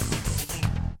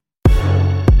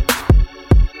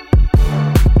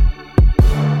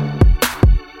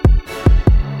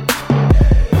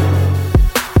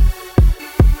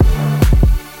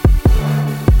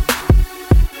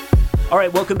 All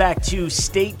right, welcome back to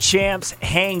State Champs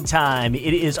Hang Time.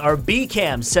 It is our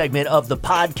BCAM segment of the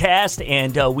podcast,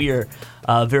 and we are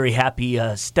very happy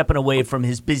stepping away from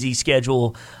his busy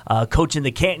schedule. Coaching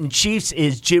the Canton Chiefs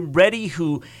is Jim Reddy,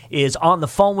 who is on the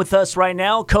phone with us right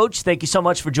now. Coach, thank you so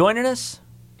much for joining us.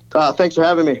 Thanks for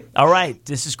having me. All right,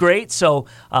 this is great. So,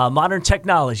 modern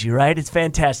technology, right? It's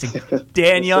fantastic.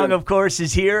 Dan Young, of course,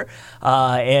 is here.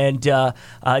 And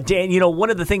Dan, one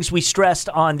of the things we stressed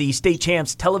on the State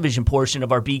Champs television portion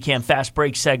of our BCAM Fast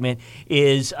Break segment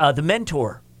is the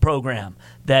mentor program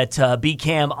that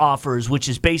BCAM offers, which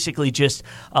is basically just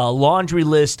a laundry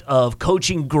list of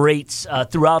coaching greats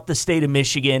throughout the state of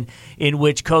Michigan, in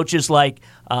which coaches like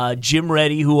Jim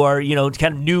Reddy, who are,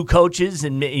 kind of new coaches,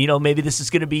 and, maybe this is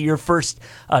going to be your first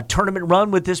tournament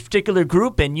run with this particular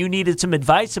group, and you needed some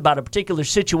advice about a particular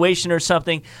situation or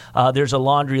something, there's a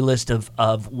laundry list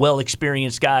of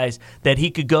well-experienced guys that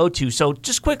he could go to. So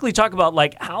just quickly talk about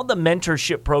how the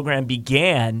mentorship program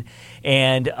began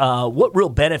and what real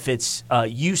benefits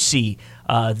you see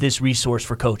this resource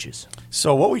for coaches.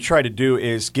 So what we try to do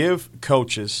is give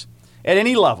coaches at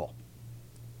any level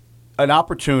an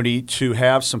opportunity to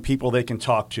have some people they can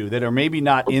talk to that are maybe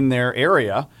not in their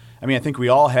area. I mean, I think we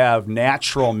all have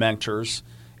natural mentors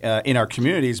in our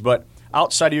communities, but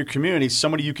outside of your community,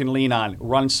 somebody you can lean on,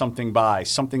 run something by,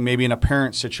 something maybe in a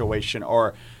parent situation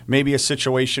or maybe a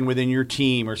situation within your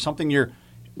team or something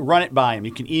run it by them.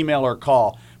 You can email or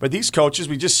call. But these coaches,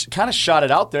 we just kind of shot it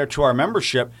out there to our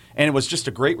membership, and it was just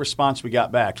a great response we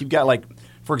got back. You've got,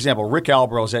 for example, Rick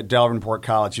Albrose at Davenport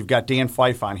College. You've got Dan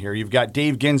Fife on here. You've got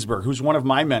Dave Ginsberg, who's one of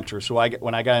my mentors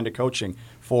when I got into coaching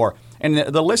for. And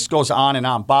the list goes on and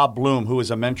on. Bob Bloom, who is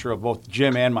a mentor of both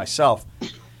Jim and myself.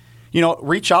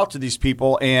 Reach out to these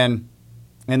people, and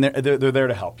they're there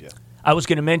to help you. I was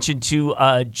going to mention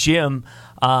to Jim,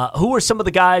 who were some of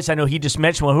the guys, I know he just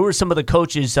mentioned one, who were some of the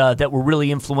coaches that were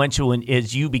really influential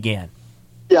as you began?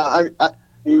 Yeah,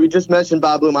 you just mentioned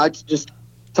Bob Bloom. I just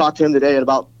talked to him today at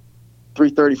about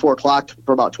 3:30, 4 o'clock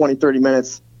for about 20, 30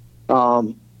 minutes.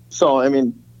 So, I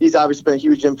mean, he's obviously been a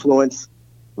huge influence.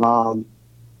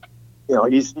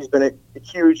 He's been a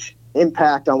huge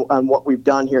impact on what we've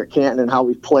done here at Canton and how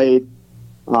we've played.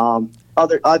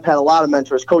 I've had a lot of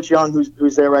mentors. Coach Young,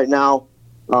 who's there right now,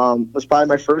 was probably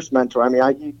my first mentor. I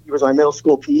mean, he was my middle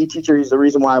school PE teacher. He's the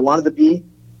reason why I wanted to be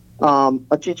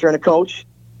a teacher and a coach.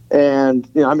 And,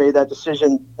 I made that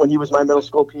decision when he was my middle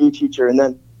school PE teacher. And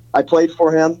then I played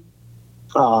for him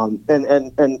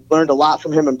and learned a lot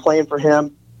from him and playing for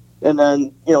him. And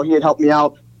then, he had helped me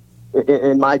out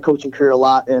in my coaching career a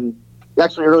lot. And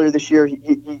actually earlier this year,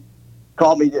 he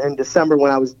called me in December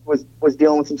when I was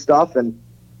dealing with some stuff and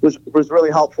was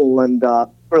really helpful and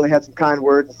really had some kind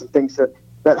words and some things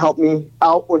that helped me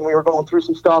out when we were going through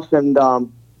some stuff. And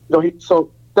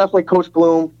so definitely Coach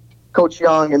Bloom, Coach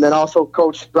Young, and then also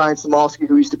Coach Brian Samolsky,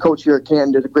 who used to coach here at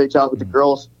Canton, did a great job with the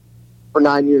girls for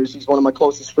 9 years. He's one of my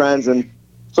closest friends. And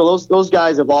so those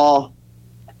guys have all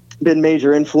been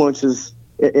major influences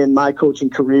in my coaching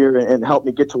career and helped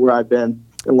me get to where I've been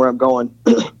and where I'm going.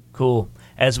 Cool.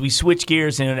 As we switch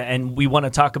gears and we want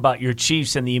to talk about your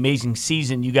Chiefs and the amazing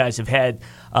season you guys have had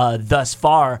thus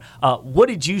far, what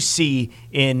did you see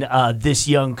in this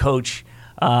young coach,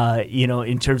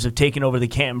 in terms of taking over the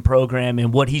Canton program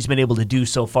and what he's been able to do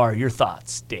so far? Your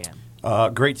thoughts, Dan?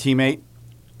 Great teammate,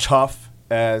 tough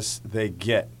as they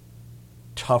get,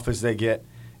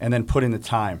 and then put in the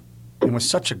time. And was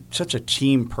such a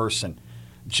team person.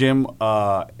 Jim,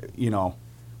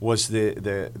 was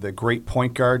the great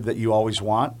point guard that you always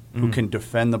want, who can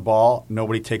defend the ball.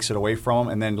 Nobody takes it away from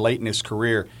him. And then late in his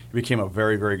career, he became a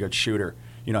very, very good shooter,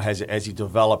 as he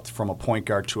developed from a point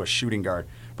guard to a shooting guard.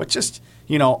 But just,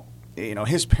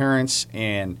 his parents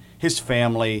and his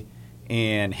family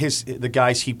and the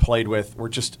guys he played with were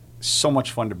just so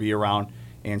much fun to be around.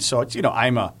 And so, it's,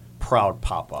 I'm a proud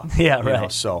papa. Yeah,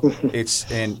 right. So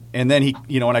it's and then he,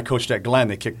 when I coached at Glenn,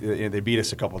 they beat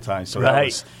us a couple of times. So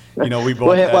right. That was, we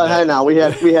both.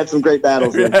 We had some great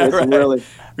battles. Yeah, right.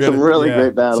 Some really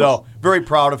great battles. So very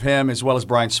proud of him as well as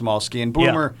Brian Samolsky and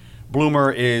Bloomer. Yeah.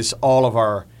 Bloomer is all of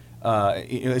our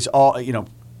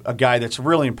a guy that's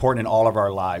really important in all of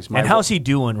our lives. And how's he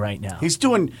doing right now? He's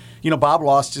doing. Bob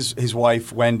lost his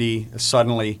wife Wendy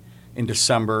suddenly in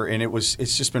December, and it's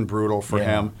just been brutal for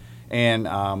him. And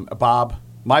Bob,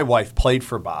 my wife, played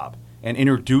for Bob and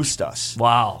introduced us.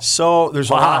 Wow. So there's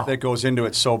a lot that goes into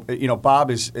it. So, Bob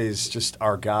is just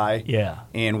our guy. Yeah.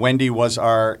 And Wendy was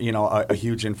our, a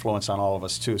huge influence on all of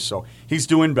us, too. So he's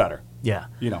doing better. Yeah.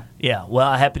 Yeah. Well,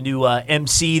 I happened to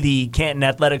MC the Canton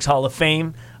Athletics Hall of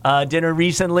Fame dinner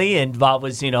recently, and Bob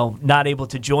was, not able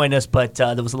to join us, but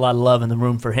there was a lot of love in the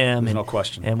room for him. No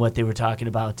question. And what they were talking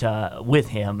about with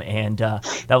him, and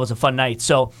that was a fun night.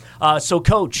 So,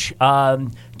 Coach,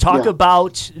 talk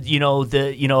about,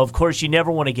 of course, you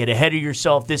never want to get ahead of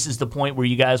yourself. This is the point where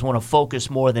you guys want to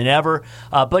focus more than ever.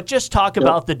 But just talk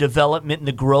about the development and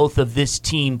the growth of this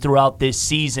team throughout this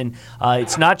season.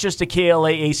 It's not just a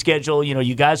KLAA schedule.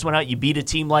 You guys went out, you beat a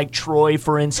team like Troy,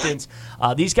 for instance.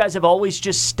 These guys have always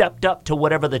just stepped up to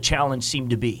whatever the challenge seemed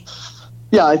to be.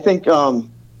 Yeah, I think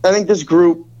this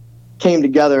group came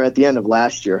together at the end of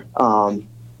last year.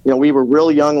 We were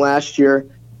real young last year.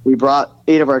 We brought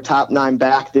 8 of our top 9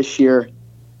 back this year,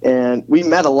 and we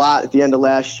met a lot at the end of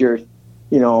last year,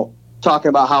 talking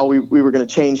about how we were going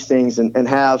to change things and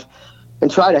have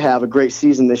try to have a great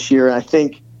season this year. And I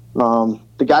think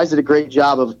the guys did a great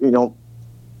job of,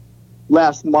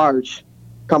 last March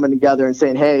coming together and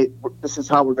saying, hey, this is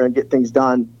how we're going to get things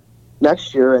done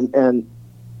next year. And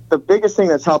the biggest thing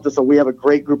that's helped us is we have a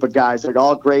great group of guys. They're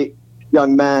all great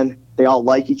young men. They all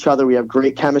like each other. We have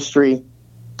great chemistry.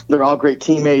 They're all great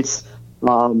teammates.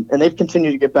 And they've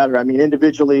continued to get better. I mean,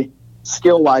 individually,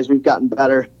 skill-wise, we've gotten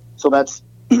better. So that's,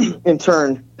 in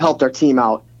turn, helped our team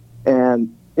out.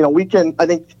 And, I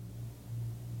think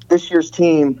this year's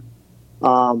team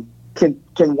can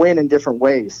win in different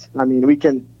ways. I mean, we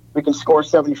can score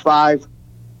 75.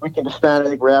 We can defend. I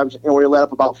think we're averaging, we let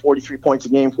up about 43 points a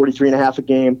game, 43 and a half a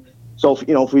game. So,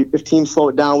 if teams slow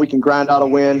it down, we can grind out a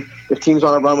win. If teams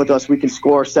want to run with us, we can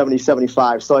score 70,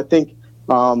 75. So I think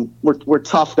we're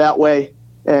tough that way.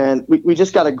 And we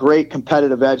just got a great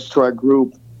competitive edge to our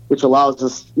group, which allows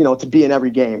us, to be in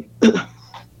every game.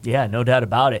 Yeah, no doubt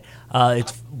about it.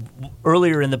 It's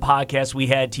earlier in the podcast we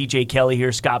had TJ Kelly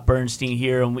here, Scott Bernstein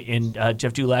here, and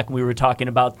Jeff Dulac, and we were talking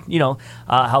about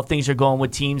how things are going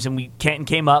with teams, and Canton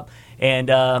came up, and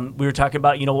we were talking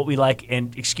about what we like,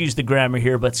 and excuse the grammar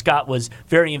here, but Scott was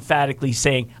very emphatically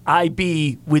saying I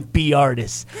be with B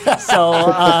artists.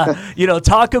 So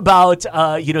talk about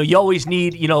you always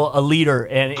need a leader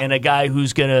and a guy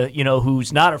who's gonna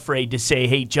who's not afraid to say,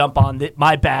 hey, jump on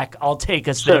my back, I'll take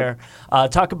us there.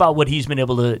 Talk about what he's been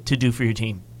able to do for your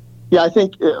team. Yeah, I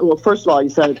think, first of all, you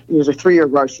said he was a 3-year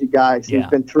varsity guy. So He's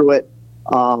been through it.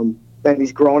 And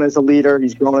he's grown as a leader.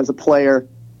 He's grown as a player.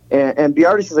 And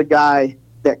Biardis is a guy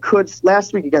that could,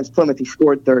 last week against Plymouth, he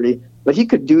scored 30. But he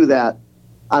could do that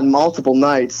on multiple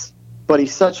nights. But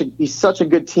he's such a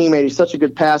good teammate. He's such a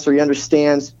good passer. He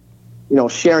understands,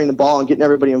 sharing the ball and getting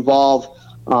everybody involved.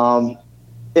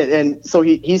 And so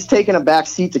he's taken a back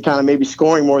seat to kind of maybe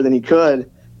scoring more than he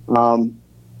could.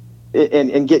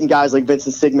 And getting guys like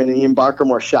Vincent Sigmund and Ian Barker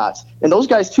more shots. And those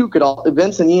guys, too,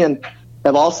 Vince and Ian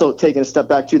have also taken a step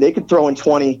back, too. They could throw in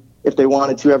 20 if they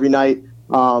wanted to every night.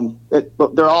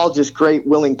 But they're all just great,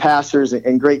 willing passers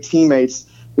and great teammates,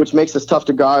 which makes us tough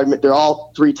to guard. They're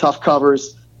all 3 tough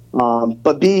covers.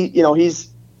 But B, he's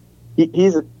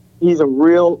a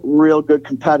real good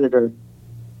competitor.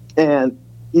 And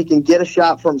he can get a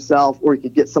shot for himself or he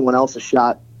can get someone else a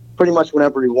shot pretty much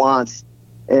whenever he wants.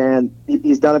 And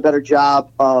he's done a better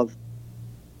job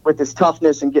with his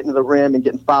toughness and getting to the rim and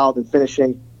getting fouled and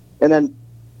finishing. And then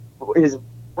his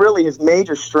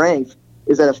major strength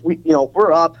is that if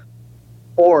we're up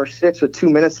 4 or 6 with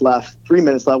 3 minutes left,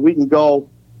 we can go,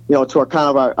 to our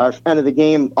kind of our end of the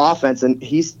game offense, and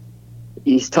he's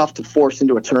tough to force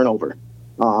into a turnover,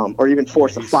 or even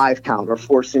force a 5 count or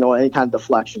force any kind of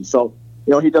deflection. So.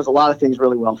 He does a lot of things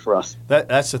really well for us.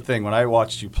 That's the thing. When I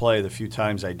watched you play the few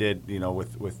times I did,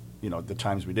 with the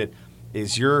times we did,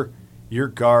 is your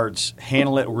guards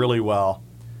handle it really well.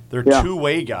 They're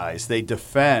two-way guys. They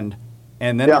defend,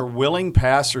 and then they're willing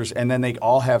passers, and then they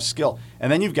all have skill.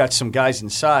 And then you've got some guys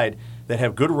inside that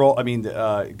have good role. I mean,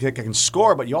 that can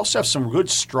score, but you also have some good,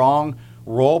 strong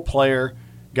role player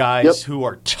guys who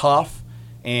are tough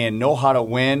and know how to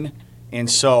win. And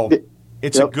so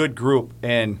it's a good group.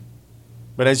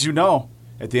 But as you know,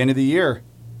 at the end of the year,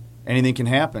 anything can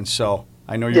happen. So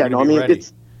I know you're going to be ready.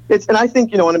 And I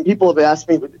think, when people have asked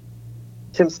me,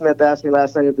 Tim Smith asked me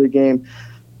last night after the game,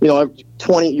 you were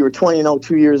 20-0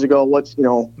 2 years ago. What's,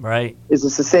 right? Is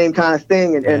this the same kind of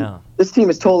thing? And this team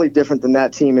is totally different than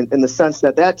that team in the sense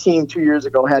that team 2 years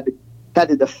ago had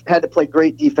to play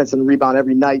great defense and rebound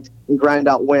every night and grind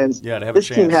out wins. Yeah, to have a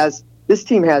chance. This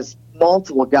team has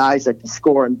multiple guys that can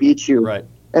score and beat you. Right.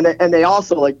 And they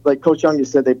also, like Coach Young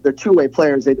just said, they're two-way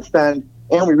players. They defend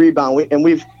and we rebound.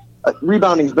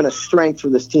 Rebounding has been a strength for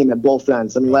this team at both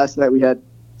ends. I mean, last night we had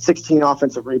 16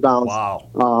 offensive rebounds.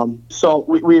 Wow. So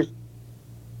we're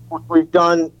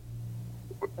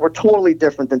totally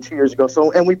different than 2 years ago.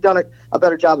 So, and we've done a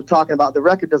better job of talking about the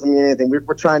record. Doesn't mean anything.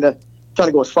 We're trying to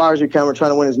go as far as we can. We're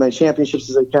trying to win as many championships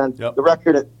as we can. Yep.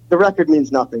 The record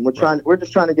means nothing. We're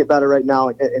just trying to get better right now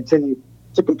and continue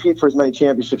to compete for as many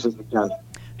championships as we can.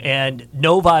 And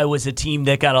Novi was a team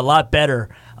that got a lot better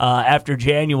after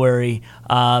January.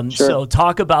 Sure. So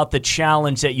talk about the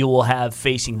challenge that you will have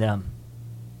facing them.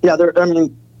 Yeah,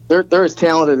 they're as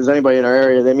talented as anybody in our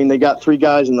area. I mean, they got 3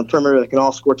 guys in the perimeter that can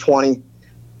all score 20.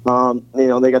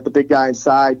 They got the big guy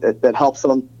inside that helps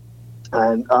them,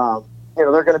 and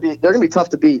they're going to be tough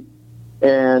to beat.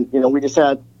 And we just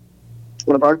had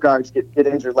one of our guards get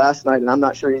injured last night, and I'm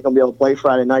not sure he's going to be able to play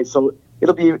Friday night. So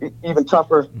it'll be even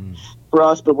tougher for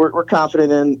us. But we're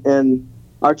confident in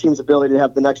our team's ability to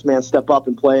have the next man step up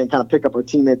and play and kind of pick up our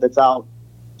teammate that's out.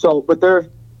 So, but they're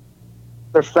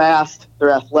they're fast,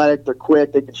 they're athletic, they're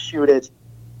quick, they can shoot it.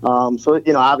 So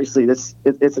obviously it's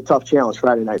a tough challenge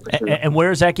Friday night for sure. And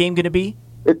where is that game going to be?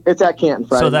 It's at Canton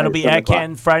Friday night. So that'll be at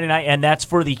Canton Friday night, and that's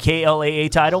for the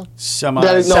KLAA title? Semi?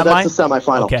 That's the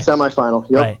semifinal. Okay. Semifinal,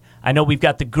 yep. Right. I know we've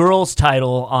got the girls'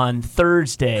 title on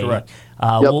Thursday. Correct.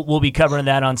 We'll be covering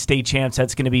that on State Champs.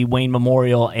 That's going to be Wayne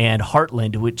Memorial and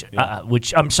Heartland,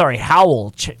 which I'm sorry,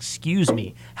 Howell. Excuse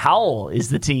me, Howell is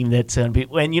the team that's going to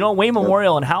be. And Wayne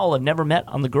Memorial and Howell have never met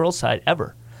on the girls' side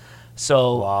ever.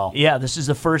 So yeah, this is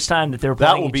the first time that they're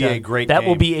playing. That will be a great. That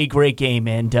will be a great game,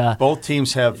 and both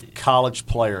teams have college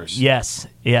players. Yes,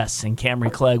 and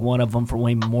Camry Clegg, one of them for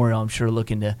Wayne Memorial, I'm sure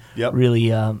looking to really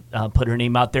put her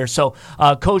name out there. So,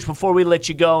 Coach, before we let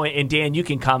you go, and Dan, you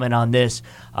can comment on this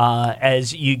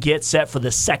as you get set for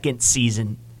the second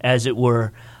season, as it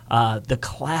were. The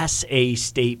Class A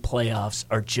state playoffs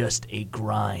are just a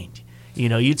grind.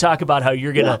 You talk about how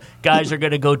guys are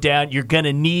gonna go down. You're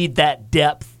gonna need that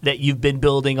depth that you've been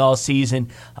building all season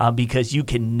because you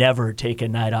can never take a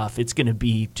night off. It's gonna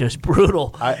be just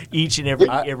brutal each and every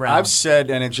round. I've said,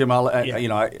 and Jim,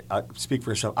 I speak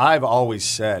for yourself. I've always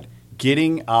said,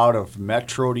 getting out of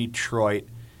Metro Detroit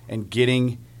and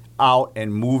getting out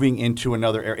and moving into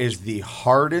another area is the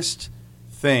hardest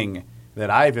thing that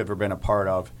I've ever been a part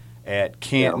of at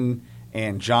Canton.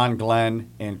 And John Glenn,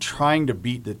 and trying to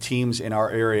beat the teams in our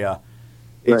area,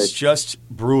 it's just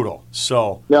brutal.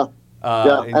 So,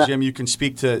 and Jim, you can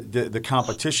speak to the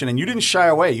competition, and you didn't shy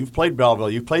away. You've played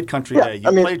Belleville, you've played Country Day,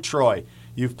 you've played Troy,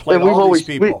 you've played all these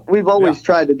people. We've always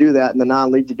tried to do that in the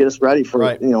non-league to get us ready for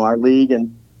our league,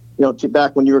 and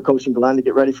back when you were coaching Glenn to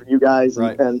get ready for you guys,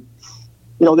 and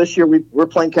this year we're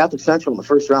playing Catholic Central in the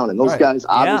first round, and those guys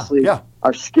obviously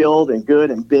are skilled and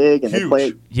good and big, and they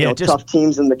play tough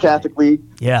teams in the Catholic League.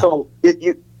 Yeah. So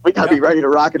we got to be ready to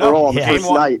rock and roll on the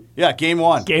first night. Yeah, game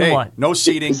one. Game one. No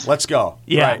seeding. Let's go.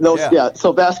 Yeah.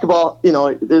 So basketball,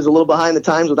 there's a little behind the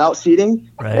times without seeding,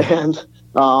 and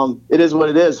it is what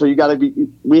it is. So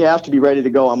we have to be ready to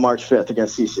go on March 5th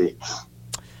against CC.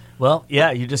 Well, yeah,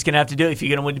 you're just going to have to do it. If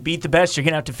you're going to beat the best, you're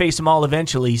going to have to face them all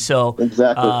eventually. So,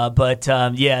 exactly.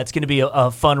 It's going to be a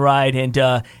fun ride. And,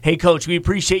 hey, Coach, we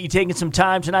appreciate you taking some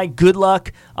time tonight. Good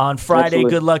luck on Friday.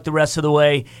 Absolutely. Good luck the rest of the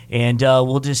way. And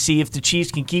we'll just see if the Chiefs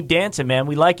can keep dancing, man.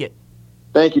 We like it.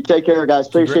 Thank you. Take care, guys.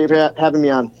 Appreciate having me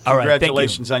on. All right.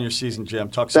 Congratulations on your season, Jim.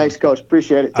 Talk soon. Thanks, Coach.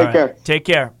 Appreciate it. Take care. Take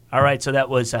care. All right, so that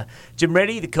was Jim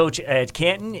Reddy, the coach at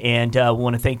Canton, and we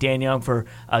want to thank Dan Young for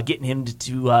getting him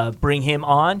to bring him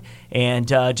on. And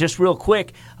just real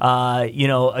quick,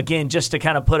 again, just to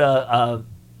kind of put a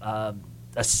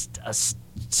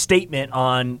statement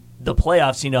on the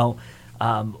playoffs,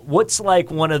 what's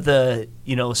like one of the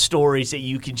stories that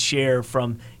you can share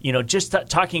from just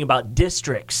talking about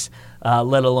districts,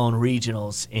 let alone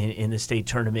regionals in the state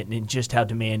tournament, and just how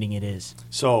demanding it is.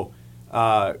 So.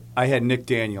 I had Nick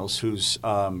Daniels, who's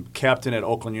captain at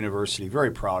Oakland University. Very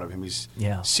proud of him. He's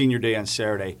senior day on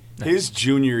Saturday. Nice. His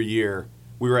junior year,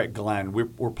 we were at Glenn.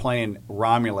 We're playing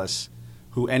Romulus,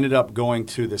 who ended up going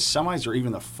to the semis or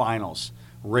even the finals.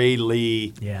 Ray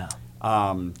Lee,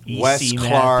 Wes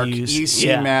Clark, E.C.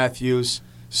 Matthews.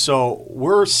 So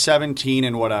we're 17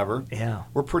 and whatever. Yeah.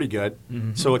 We're pretty good.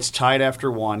 Mm-hmm. So it's tied after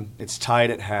one. It's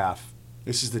tied at half.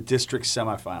 This is the district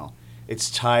semifinal. It's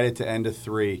tied at the end of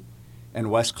 3. And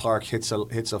Wes Clark hits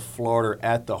a floater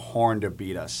at the horn to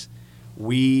beat us.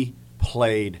 We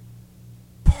played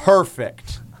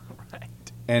perfect,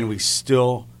 and we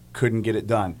still couldn't get it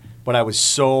done. But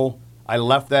I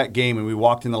left that game, and we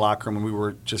walked in the locker room, and we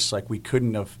were just like, we could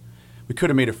have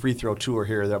made a free throw 2 or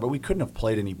here or there, but we couldn't have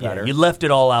played any better. Yeah, you left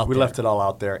it all out there. We left it all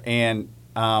out there. And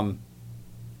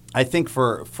I think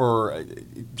for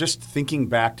just thinking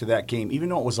back to that game, even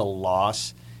though it was a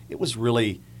loss, it was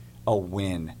really a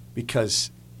win.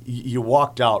 Because you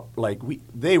walked out like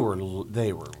they were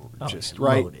just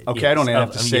right. Loaded. Okay, Yes. I don't even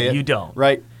have to say it. You don't,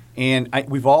 right? And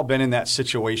we've all been in that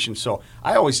situation. So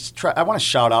I always I want to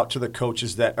shout out to the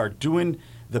coaches that are doing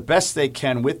the best they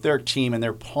can with their team, and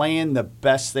they're playing the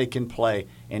best they can play.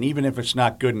 And even if it's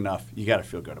not good enough, you got to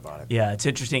feel good about it. Yeah, it's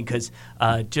interesting because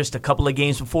just a couple of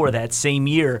games before that same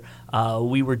year,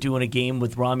 we were doing a game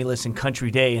with Romulus and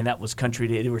Country Day, and that was Country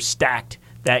Day. They were stacked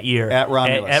that year at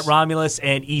Romulus. At Romulus,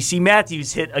 and E.C.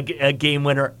 Matthews hit a game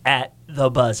winner at the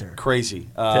buzzer. Crazy.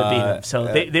 To beat them. So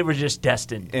they were just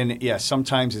destined. And,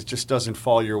 sometimes it just doesn't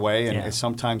fall your way, and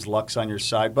sometimes luck's on your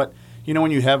side. But,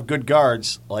 when you have good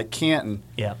guards like Canton,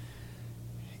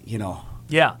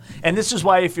 Yeah, and this is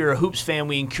why if you're a Hoops fan,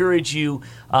 we encourage you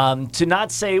to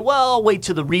not say, well, I'll wait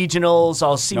to the regionals.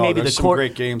 I'll see maybe there's the some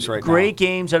great games right now. Great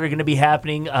games that are going to be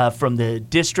happening from the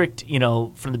district,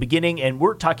 from the beginning, and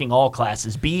we're talking all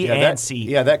classes, B and C.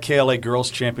 Yeah, that KLA Girls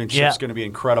Championship is going to be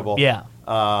incredible. Yeah.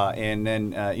 And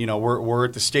then, we're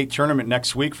at the state tournament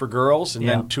next week for girls and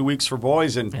then 2 weeks for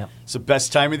boys, and it's the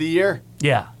best time of the year.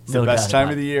 Yeah. It's the best time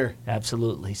of the year.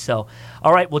 Absolutely. So,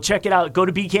 all right, well, check it out. Go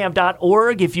to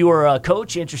bcam.org if you are a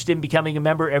coach interested in becoming a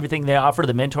member. Everything they offer,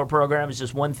 the mentor program is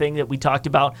just one thing that we talked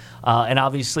about. And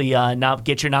obviously, now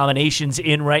get your nominations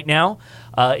in right now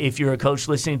if you're a coach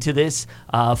listening to this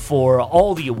for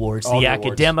all the awards, the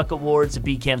academic awards,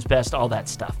 the BCAM's Best, all that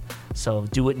stuff. So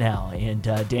do it now. And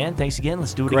Dan, thanks again.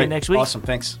 Let's do it again next week. Awesome.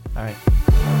 Thanks. All right.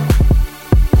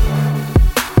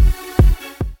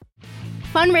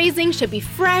 Fundraising should be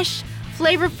fresh,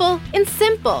 flavorful, and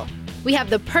simple. We have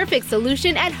the perfect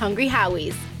solution at Hungry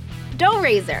Howie's. Dough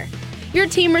Raiser. Your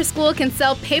team or school can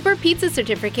sell paper pizza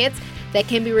certificates that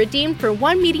can be redeemed for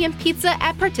one medium pizza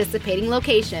at participating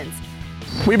locations.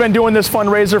 We've been doing this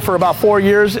fundraiser for about 4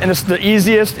 years, and it's the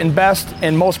easiest and best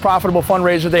and most profitable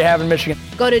fundraiser they have in Michigan.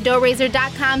 Go to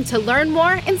doughraiser.com to learn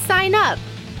more and sign up.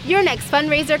 Your next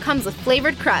fundraiser comes with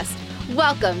flavored crust.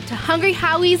 Welcome to Hungry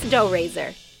Howie's Dough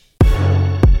Raiser.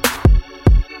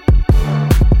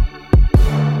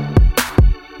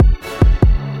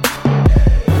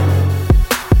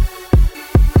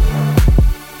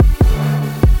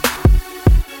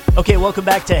 Okay, welcome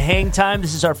back to Hang Time.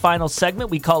 This is our final segment.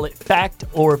 We call it Fact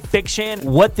or Fiction.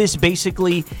 What this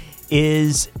basically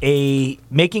is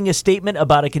making a statement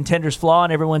about a contender's flaw,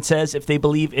 and everyone says if they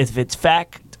believe if it's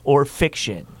fact or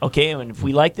fiction. Okay, and if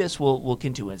we like this, we'll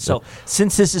continue it. So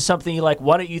since this is something you like,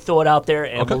 why don't you throw it out there,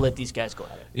 and we'll let these guys go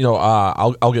at it.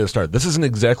 I'll get it started. This isn't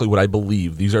exactly what I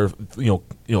believe. These are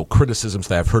criticisms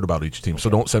that I've heard about each team.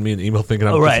 So don't send me an email thinking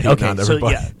I'm just hating on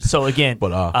everybody. So again,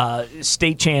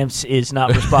 State Champs is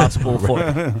not responsible for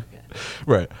it.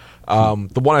 Right.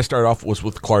 The one I started off was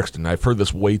with Clarkston. I've heard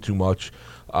this way too much.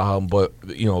 But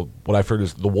what I've heard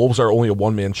is the Wolves are only a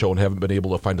one-man show and haven't been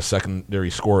able to find a secondary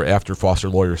scorer after Foster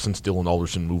Lawyer since Dylan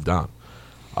Alderson moved on.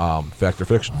 Fact or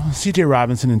fiction? C.J.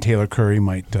 Robinson and Taylor Curry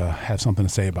might have something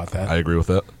to say about that. I agree with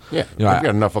that. Yeah, they've got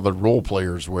enough other role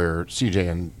players where C.J.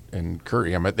 and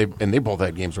Curry, they both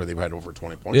had games where they've had over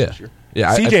 20 points this year.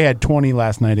 Yeah, C.J. had 20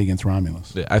 last night against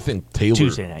Romulus. Yeah, I think Taylor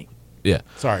Tuesday night. Yeah,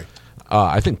 sorry.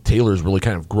 I think Taylor's really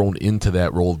kind of grown into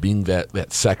that role of being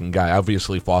that second guy.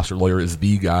 Obviously, Foster Lawyer is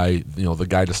the guy, the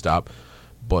guy to stop.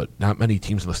 But not many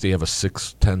teams in the state have a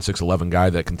 6'10", 6'11" guy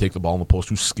that can take the ball in the post,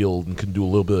 who's skilled and can do a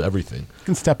little bit of everything.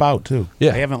 Can step out too.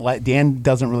 Yeah, Dan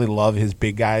doesn't really love his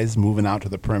big guys moving out to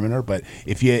the perimeter, but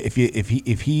if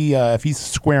he's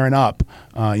squaring up,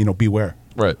 beware.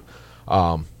 Right.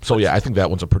 So I think that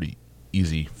one's a pretty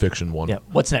easy fiction one. Yeah.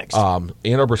 What's next? Ann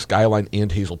Arbor Skyline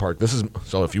and Hazel Park. This is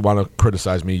so. If you want to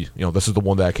criticize me, this is the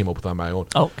one that I came up with on my own.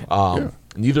 Okay.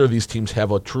 Neither of these teams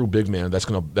have a true big man. That's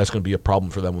gonna be a problem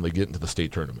for them when they get into the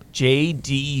state tournament.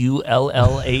 JDULLACK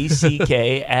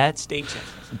at state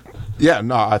champions. Yeah.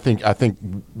 No, I think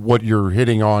what you're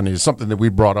hitting on is something that we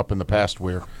brought up in the past,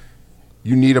 where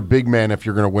you need a big man if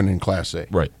you're going to win in Class A.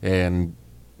 Right. And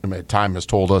time has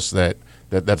told us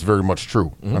that's very much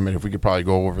true. Mm-hmm. If we could probably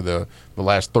go over the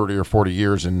last 30 or 40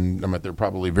 years, and there are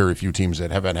probably very few teams that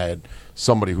haven't had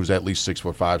somebody who's at least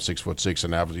 6'5", 6'6",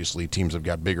 and obviously teams have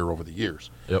got bigger over the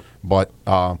years. Yep. But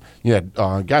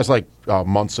guys like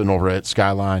Munson over at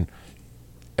Skyline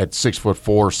at 6'4",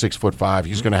 6'5",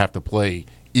 he's going to have to play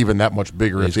even that much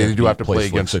bigger if they do have to play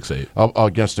against 6'8",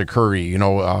 against a Curry,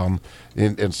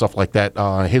 and stuff like that.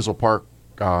 Hazel Park.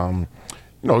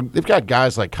 They've got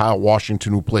guys like Kyle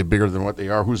Washington who play bigger than what they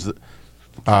are. Who's the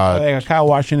Kyle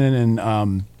Washington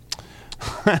and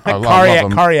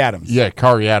Kari Adams. Yeah,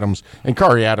 Kari Adams. And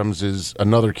Kari Adams is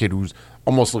another kid who's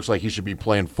almost looks like he should be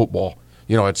playing football.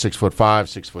 At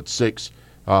 6'5",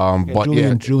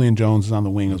 6'6". Julian Jones is on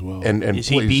the wing as well. And is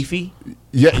he beefy?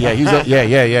 Yeah.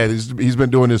 He's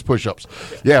been doing his push-ups.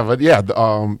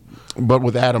 But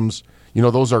with Adams.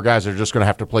 Those are guys that are just going to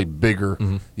have to play bigger,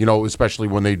 especially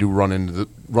when they do run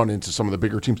into some of the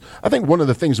bigger teams. I think one of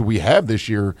the things that we have this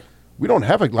year, we don't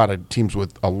have a lot of teams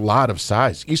with a lot of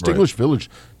size. East English Village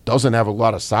doesn't have a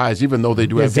lot to size, even though they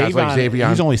do have guys like Xavier.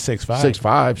 He's only 6'5".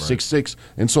 6'6".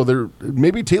 And so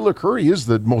maybe Taylor Curry is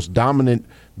the most dominant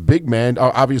big man.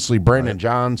 Obviously, Brandon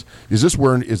Johns. Is this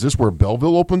where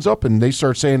Belleville opens up and they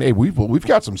start saying, "Hey, we've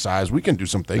got some size. We can do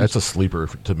some things." That's a sleeper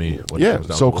to me.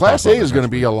 So Class A is going to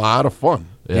be a lot of fun.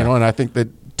 Yeah. And I think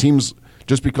that teams,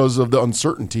 just because of the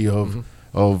uncertainty of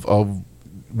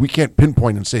we can't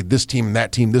pinpoint and say this team and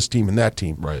that team, this team and that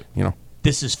team. Right.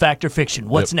 This is Fact or Fiction.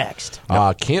 What's next?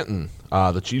 Canton,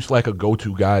 the Chiefs lack a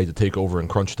go-to guy to take over in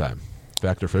crunch time.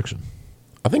 Fact or fiction?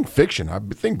 I think fiction. I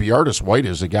think Beardus White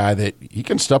is a guy that he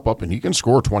can step up and he can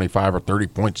score 25 or 30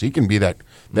 points. He can be that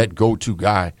go-to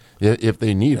guy if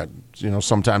they need it.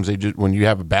 Sometimes they just, when you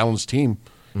have a balanced team,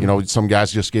 some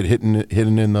guys just get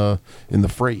hidden in the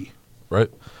fray. Right.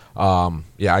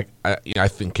 I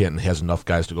think Canton has enough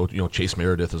guys to go. Chase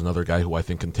Meredith is another guy who I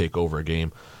think can take over a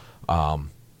game. I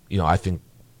think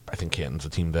Canton's a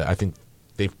team that I think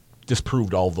they've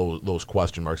disproved all those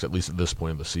question marks, at least at this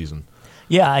point of the season.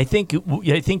 Yeah, I think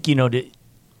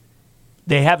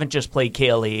they haven't just played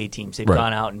KLAA teams. They've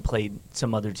gone out and played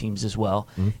some other teams as well.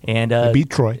 Mm-hmm. And they beat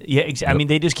Troy. Yeah, I mean,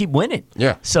 they just keep winning.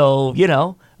 Yeah. So,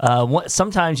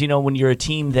 sometimes, when you're a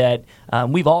team that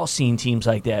we've all seen teams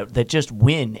like that just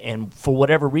win, and for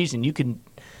whatever reason, you could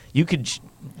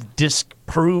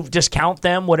discount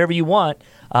them, whatever you want.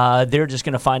 They're just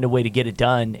going to find a way to get it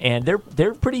done, and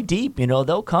they're pretty deep.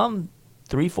 They'll come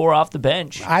 3-4 off the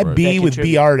bench. I be with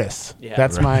B artists. Yeah.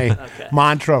 That's my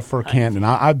mantra for Canton.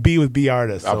 I be with B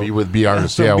artists. I'll be with B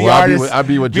artists. So yeah, B well, artists, I'll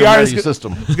be with B Jim artists Reddy's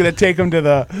system. He's gonna take them to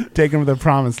the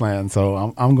promised land.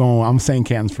 So I'm saying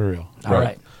Canton's for real. All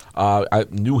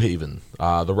right. New Haven,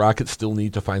 the Rockets still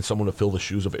need to find someone to fill the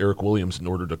shoes of Eric Williams in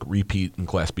order to repeat in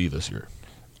Class B this year.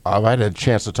 I had a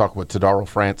chance to talk with Tadaro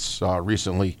France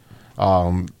recently.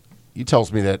 He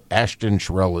tells me that Ashton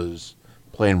Sherrill is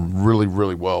playing really,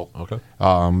 really well. Okay.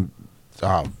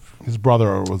 His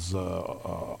brother was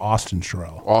Austin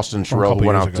Sherrill. Austin Sherrill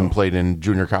went out ago. and played in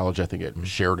junior college, I think at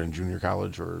Sheridan Junior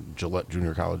College or Gillette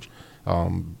Junior College.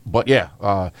 But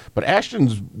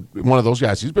Ashton's one of those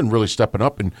guys. He's been really stepping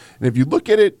up. And if you look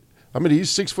at it, I mean,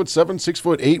 he's 6'7",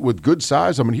 6'8" with good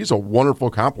size. I mean, he's a wonderful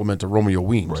compliment to Romeo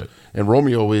Weems. Right. And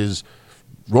Romeo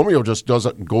just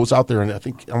goes out there, and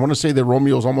I want to say that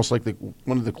Romeo is almost like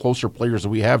one of the closer players that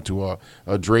we have to a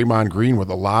Draymond Green with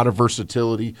a lot of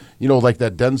versatility. Like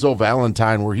that Denzel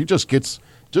Valentine, where he just gets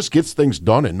things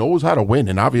done and knows how to win.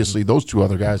 And obviously, those two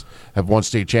other guys have won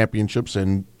state championships,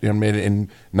 and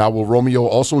now will Romeo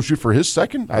also shoot for his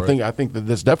second? Right. I think that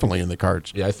that's definitely in the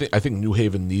cards. Yeah, I think New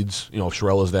Haven needs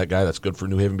Sherrill is that guy that's good for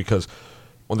New Haven, because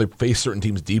when they face certain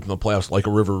teams deep in the playoffs, like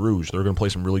a River Rouge, they're going to play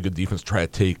some really good defense, try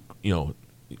to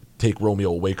take Romeo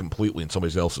away completely, and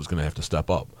somebody else is going to have to step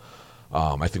up.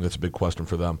 I think that's a big question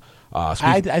for them.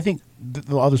 I think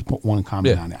I'll just put one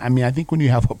comment on it. I mean, I think when you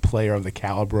have a player of the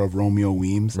caliber of Romeo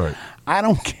Weems, right. I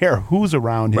don't care who's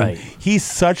around him. Right. He's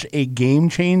such a game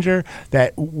changer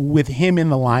that with him in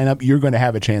the lineup, you're going to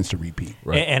have a chance to repeat.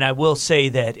 Right. And I will say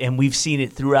that, and we've seen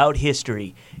it throughout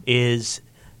history, is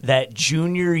that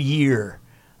junior year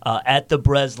at the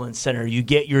Breslin Center, you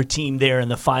get your team there in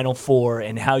the Final Four,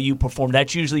 and how you perform.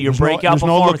 That's usually your breakout there's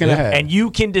no performance. looking ahead. And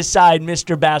you can decide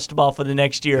Mr. Basketball for the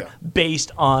next year based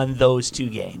on those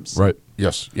two games. Right.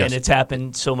 Yes. And it's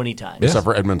happened so many times. Except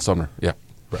for Edmund Sumner. Yeah.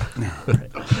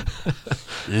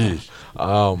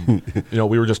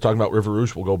 We were just talking about River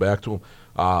Rouge. We'll go back to him.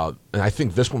 And I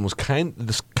think this one was kind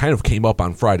of came up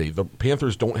on Friday. The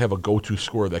Panthers don't have a go-to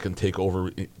scorer that can take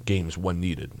over games when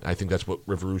needed. I think that's what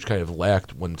River Rouge kind of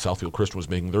lacked when Southfield Christian was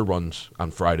making their runs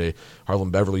on Friday.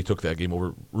 Harlan Beverly took that game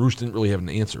over. Rouge didn't really have an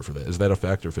answer for that. Is that a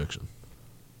fact or fiction?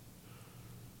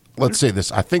 Let's say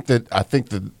this. I think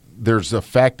that there's a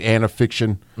fact and a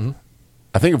fiction. Mm-hmm.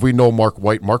 I think if we know Mark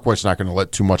White's not going to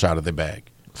let too much out of the bag.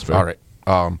 That's fair. All right.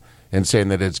 And saying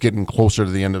that it's getting closer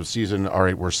to the end of the season. All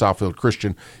right, we're Southfield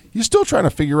Christian. He's still trying to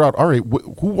figure out, all right,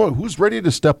 who's ready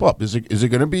to step up? Is it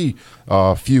going to be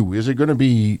Few? Is it going to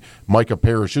be Micah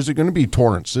Parrish? Is it going to be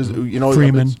Torrance?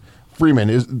 Freeman. Freeman.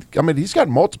 He's got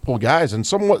multiple guys, and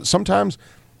sometimes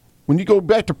when you go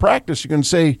back to practice, you can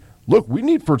say, look, we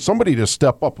need for somebody to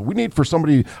step up. We need for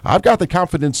somebody. I've got the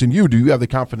confidence in you. Do you have the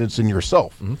confidence in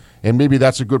yourself? Mm-hmm. And maybe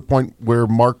that's a good point where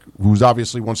Mark, who's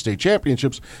obviously won state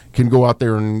championships, can go out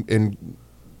there and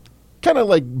kind of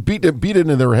like beat it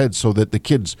into their heads so that the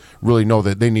kids really know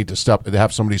that they need to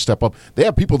have somebody step up. They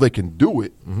have people that can do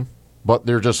it, but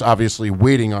they're just obviously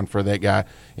waiting for that guy.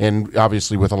 And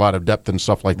obviously with a lot of depth and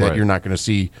stuff like that, right. You're not going to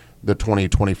see the 20,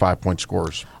 25-point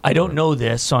scores. I don't know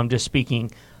this, so I'm just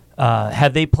speaking.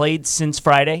 Have they played since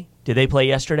Friday? Did they play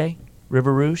yesterday,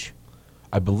 River Rouge?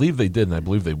 I believe they did, and I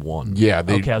believe they won. Yeah,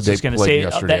 I was just going to say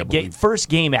that first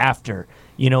game after,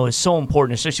 is so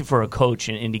important, especially for a coach,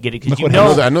 and to get it.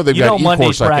 Because I know they've got Monday's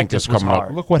E-Course, I think, practice that's coming was hard.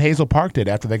 up. Look what Hazel Park did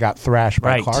after they got thrashed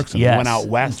by Clarkson. Yes. They went out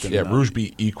west. Yeah, Rouge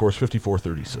beat E-Course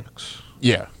 54-36.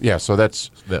 Yeah. So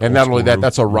that's that and not only that, Rouge,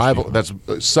 that's a rival. That's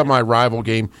a semi-rival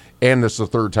game, and this is the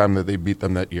third time that they beat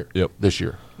them that year. Yep. This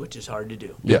year, Which is hard to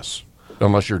do. yes,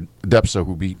 unless you're Depsa,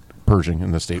 who beat Pershing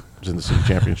in the state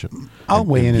championship. I'll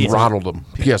weigh in and throttled them.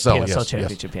 PSL, PSL yes,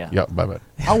 championship, yes. yeah. Bye.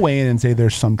 I'll weigh in and say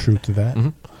there's some truth to that.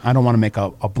 I don't want to make a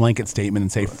blanket statement and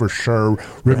say for sure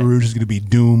River Rouge is going to be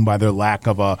doomed by their lack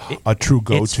of a true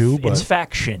go-to. It's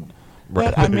faction.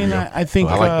 But I mean, I think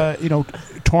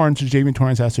Javian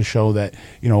Torrance has to show that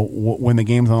when the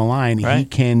game's on the line, he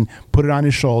can put it on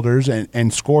his shoulders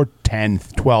and score 10,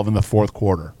 12 in the fourth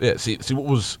quarter. Yeah, see what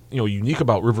was unique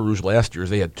about River Rouge last year is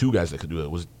they had two guys that could do it.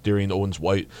 It was Darian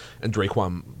Owens-White and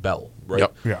Draquan Bell, right?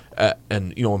 Yep. Yeah.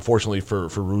 And unfortunately for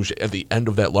Rouge, at the end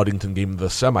of that Ludington game, the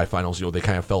semifinals, they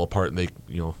kind of fell apart, and they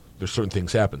there's certain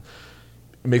things happen.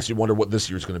 It makes you wonder what this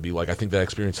year's going to be like. I think that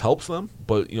experience helps them,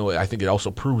 but I think it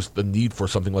also proves the need for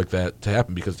something like that to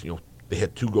happen because they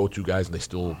had two go-to guys and they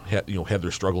still had their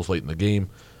struggles late in the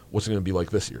game. What's it going to be like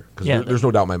this year? Because there's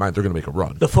no doubt in my mind they're going to make a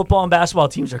run. The football and basketball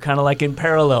teams are kind of like in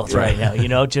parallels right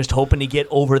now, just hoping to get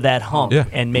over that hump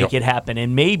and make it happen.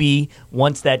 And maybe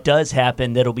once that does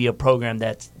happen, that'll be a program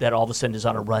that all of a sudden is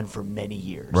on a run for many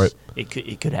years. Right.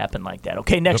 It could happen like that.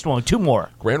 Okay, next one, two more.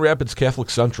 Grand Rapids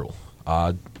Catholic Central.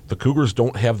 The Cougars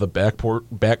don't have the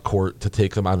backcourt to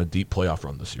take them on a deep playoff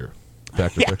run this year.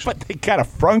 But they got a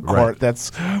front court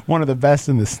that's one of the best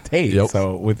in the state. Yep.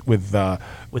 So with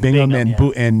Bingham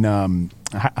and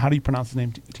how do you pronounce his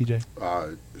name, TJ?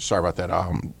 Sorry about that.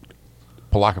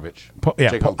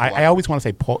 Polakovic. I always want to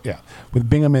say with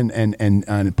Bingham and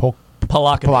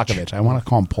Polakovic. I want to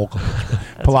call him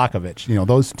Polakovic.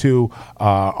 Those two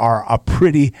are a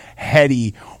pretty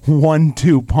heady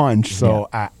 1-2 punch. So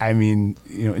I mean,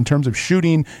 in terms of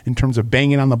shooting, in terms of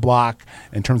banging on the block,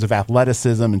 in terms of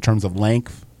athleticism, in terms of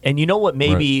length. And you know what?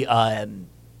 Maybe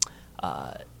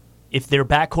if their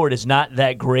backcourt is not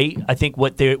that great, I think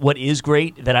what is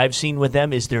great that I've seen with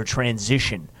them is their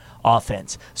transition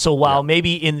offense. So while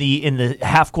maybe in the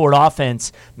half court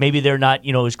offense, maybe they're not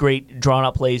as great drawn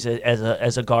up plays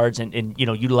as a guards and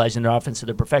utilizing their offense to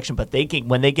their perfection, but they can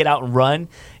when they get out and run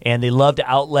and they love to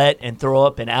outlet and throw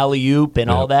up and alley oop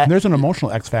and all that. And there's an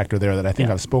emotional X factor there that I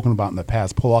think I've spoken about in the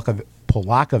past.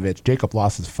 Polakovic, Jacob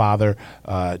lost his father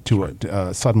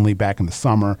suddenly back in the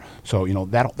summer. So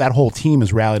that whole team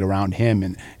is rallied around him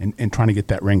and trying to get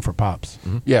that ring for Pops.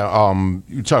 Mm-hmm. Yeah,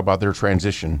 you talk about their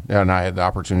transition, and I had the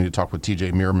opportunity to talk with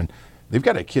TJ Meerman. They've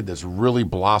got a kid that's really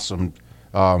blossomed.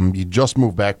 He just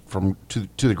moved back to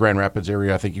the Grand Rapids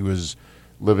area. I think he was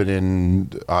living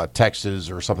in Texas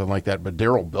or something like that. But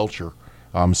Daryl Belcher,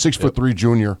 6'3"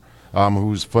 junior.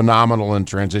 Who's phenomenal in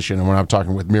transition. And when I'm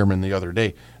talking with Meerman the other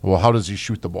day, well, how does he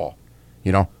shoot the ball?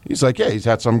 He's like, he's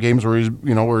had some games where he's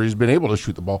been able to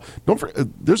shoot the ball.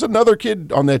 There's another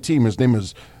kid on that team. His name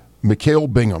is Mikhail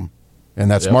Bingham, and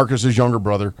that's Marcus's younger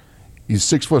brother. He's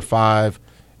 6'5",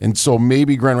 and so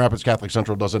maybe Grand Rapids Catholic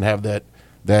Central doesn't have that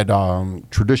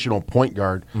traditional point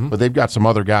guard, but they've got some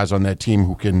other guys on that team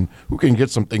who can get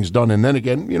some things done. And then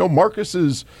again, Marcus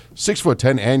is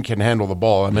 6'10" and can handle the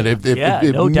ball. I mean, if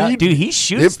no doubt, dude, he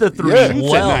shoots the three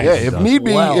well.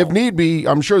 If need be,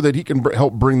 I'm sure that he can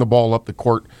help bring the ball up the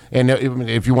court. And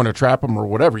if you want to trap him or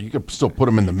whatever, you can still put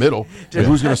him in the middle. And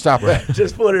who's going to stop that?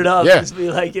 Just put it up. Just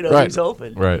be like, he's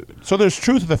open. Right. So there's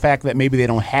truth to the fact that maybe they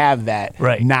don't have that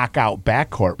knockout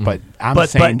backcourt, but I'm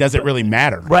saying, does it really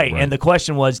matter? Right. And the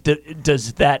question was,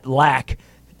 does that lack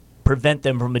prevent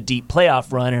them from a deep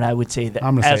playoff run? And I would say that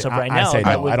as of right now,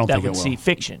 that would see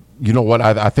fiction. You know what?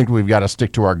 I think we've got to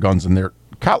stick to our guns in there.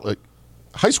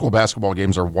 High school basketball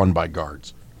games are won by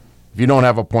guards. If you don't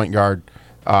have a point guard,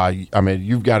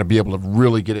 you've got to be able to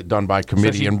really get it done by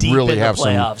committee and really have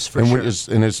some playoffs for sure.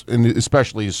 And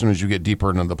especially as soon as you get deeper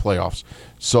into the playoffs.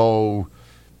 So,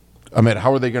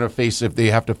 how are they going to face if they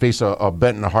have to face a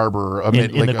Benton Harbor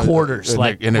in the quarters,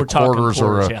 in the quarters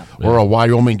or a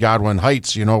Wyoming Godwin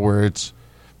Heights, where it's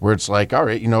like, all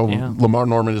right, Lamar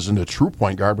Norman isn't a true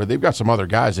point guard, but they've got some other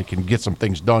guys that can get some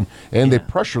things done, and they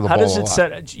pressure the ball a lot. How does it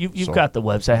set? You've got the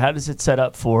website. How does it set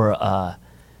up for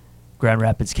Grand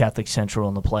Rapids Catholic Central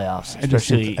in the playoffs?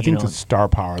 I think the star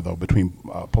power though between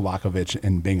Polakovic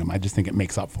and Bingham. I just think it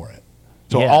makes up for it.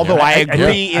 So although I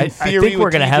agree in theory, I think we're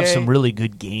going to have some really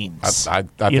good games. I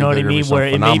you know what I mean? Where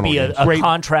it may be a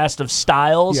contrast of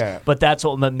styles, but that's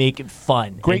what will make it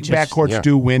fun. Great backcourts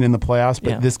do win in the playoffs,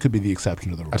 but this could be the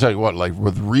exception to the rule. I tell you what, like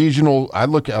with regional, I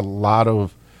look at a lot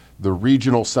of the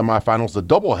regional semifinals, the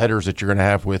double headers that you're going to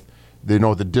have with, the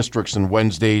districts and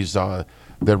Wednesdays, the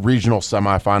regional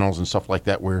semifinals and stuff like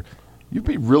that, where you'd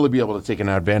really be able to take an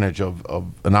advantage of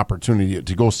an opportunity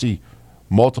to go see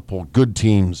multiple good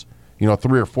teams.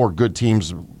 3 or 4 good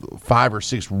teams, 5 or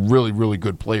 6 really, really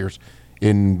good players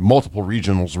in multiple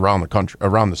regionals around the country,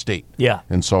 around the state. Yeah.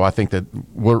 And so I think that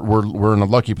we're in a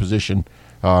lucky position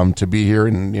to be here.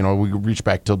 And we reached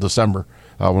back till December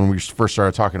when we first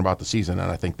started talking about the season,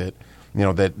 and I think that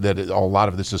a lot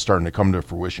of this is starting to come to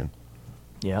fruition.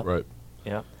 Yeah. Right.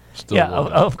 Yeah. Still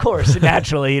of course.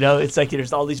 Naturally, it's like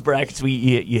there's all these brackets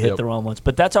you hit the wrong ones,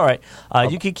 but that's all right.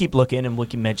 You can keep looking, and we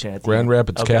can mention it. Grand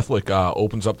Rapids Catholic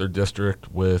opens up their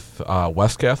district with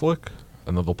West Catholic,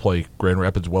 and then they'll play Grand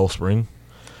Rapids Wellspring.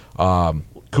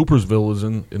 Coopersville is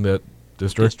in that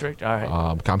district. All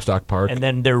right. Comstock Park. And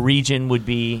then their region would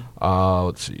be?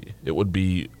 Let's see. It would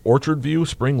be Orchard View,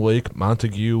 Spring Lake,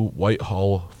 Montague,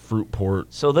 Whitehall, Fruitport.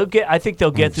 So I think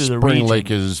they'll get through the region. Spring Lake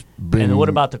has been. And what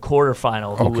about the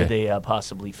quarterfinal? Who would they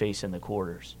possibly face in the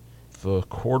quarters? The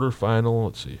quarterfinal,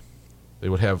 let's see. They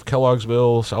would have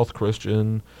Kelloggsville, South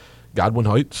Christian, Godwin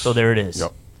Heights. So there it is.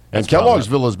 Yep. And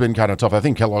Kelloggsville has been kind of tough. I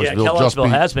think Kelloggsville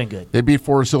has been good. They beat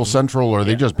Forest Hill Central, or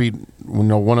they just beat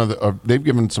one of the. They've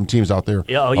given some teams out there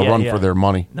a run for their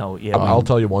money. No, yeah. I'll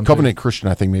tell you one. Covenant Christian,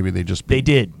 I think maybe they just beat. They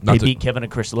did. They beat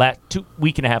Covenant Christian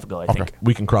week and a half ago, I think.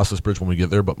 We can cross this bridge when we get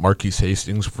there. But Marquise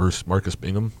Hastings versus Marcus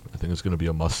Bingham, I think it's going to be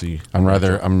a must see.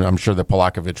 I'm sure that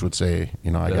Polakovich would say, I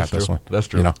got this one. That's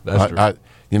true. That's true.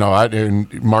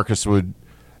 And Marcus would,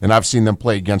 and I've seen them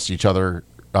play against each other.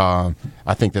 I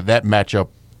think that matchup,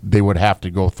 they would have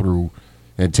to go through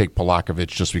and take Polakovich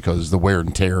just because the wear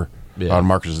and tear on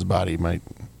Marcus's body might.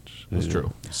 That's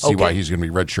true. See why he's going to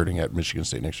be redshirting at Michigan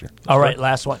State next year. All right,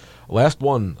 last one. Last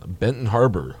one, Benton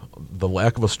Harbor. The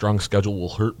lack of a strong schedule will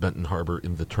hurt Benton Harbor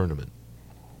in the tournament.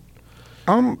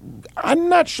 I'm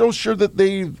not so sure that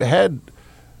they had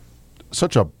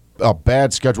such a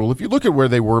bad schedule. If you look at where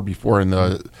they were before in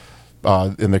the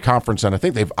conference, and I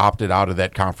think they've opted out of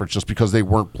that conference just because they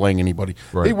weren't playing anybody.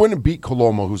 Right. They wouldn't beat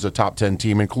Coloma, who's a top 10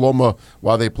 team, and Coloma,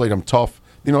 while they played them tough,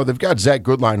 they've got Zach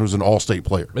Goodline, who's an all-state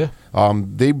player. Yeah.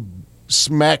 They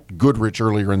smacked Goodrich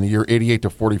earlier in the year,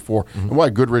 88-44, and why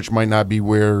Goodrich might not be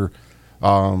where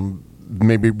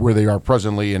maybe where they are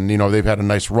presently, and they've had a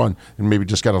nice run and maybe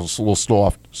just got a little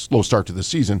slow start to the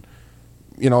season.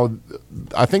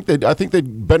 I think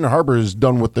that Benton Harbor has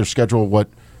done with their schedule what.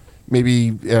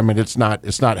 Maybe it's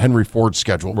not Henry Ford's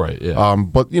schedule, right? Yeah.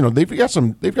 But they've got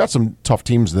some tough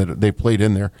teams that they've played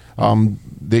in there.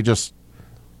 They just,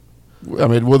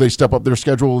 will they step up their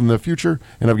schedule in the future?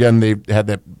 And again, they had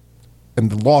that, and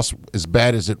the loss, as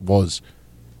bad as it was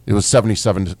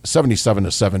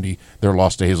 77-70. Their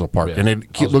loss to Hazel Park, and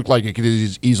it looked like it could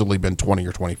have easily been 20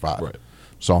 or 25. Right.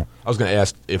 So I was going to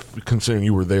ask if, considering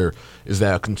you were there, is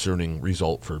that a concerning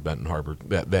result for Benton Harbor,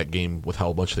 that game with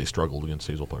how much they struggled against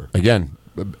Hazel Park? Again,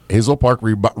 Hazel Park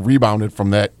rebounded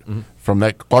from that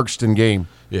Clarkston game.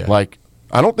 Yeah.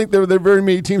 I don't think there were very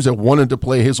many teams that wanted to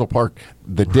play Hazel Park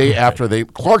the day after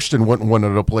Clarkston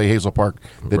wanted to play Hazel Park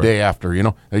the day after.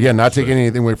 Again, not taking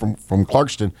anything away from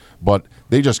Clarkston, but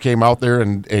they just came out there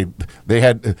and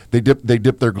they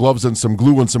dipped their gloves in some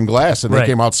glue and some glass, and they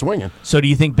came out swinging. So, do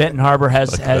you think Benton Harbor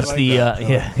has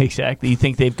exactly? You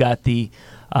think they've got the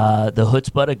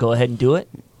chutzpah to go ahead and do it?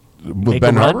 With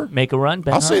Benton Harbor, make a run.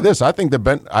 I'll say this: I think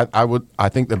that I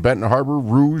think that Benton Harbor,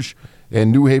 Rouge, and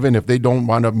New Haven, if they don't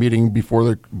wind up meeting before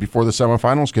the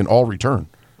semifinals, can all return.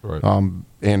 Right.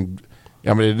 And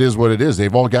it is what it is.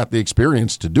 They've all got the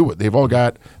experience to do it. They've all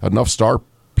got enough star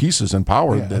pieces and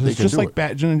power that they can do it.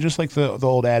 Just like the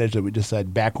old adage that we just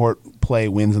said, backcourt play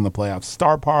wins in the playoffs.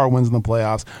 Star power wins in the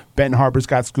playoffs. Benton Harbor's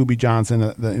got Scooby Johnson,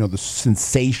 the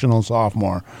sensational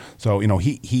sophomore. So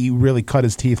he really cut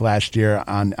his teeth last year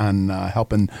on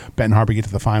helping Benton Harbor get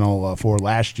to the Final Four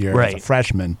last year as a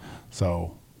freshman.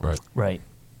 So. Right.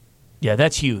 Yeah,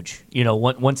 that's huge.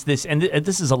 Once this, and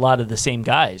this is a lot of the same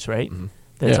guys, right? Mm-hmm.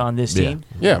 That's on this team.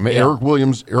 Yeah, Eric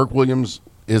Williams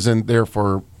isn't there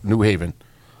for New Haven.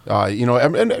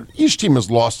 And each team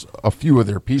has lost a few of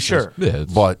their pieces. Sure. Yeah,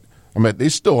 but they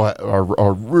still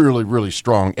are really, really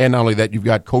strong. And not only that, you've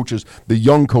got coaches, the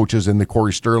young coaches in the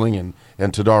Corey Sterling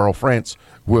and Tadaro France,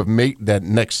 who have made that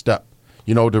next step.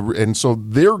 And so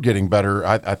they're getting better,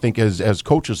 I think, as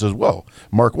coaches as well.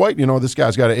 Mark White, this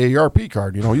guy's got an AARP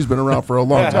card. He's been around for a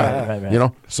long time.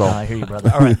 Right. So I hear you, brother.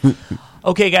 All right.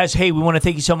 Okay, guys. Hey, we want to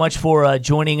thank you so much for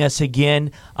joining us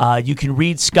again. You can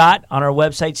read Scott on our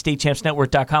website,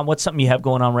 statechampsnetwork.com. What's something you have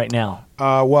going on right now?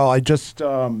 Well, I just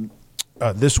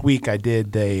this week I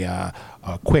did a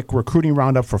quick recruiting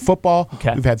roundup for football.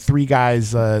 Okay. We've had three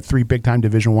big-time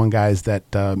Division I guys that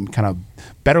kind of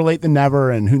better late than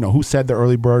never, and who said the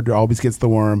early bird always gets the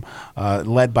worm,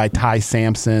 led by Ty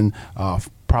Sampson,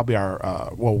 probably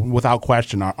our, without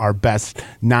question, our best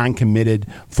non-committed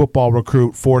football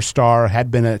recruit, 4-star, had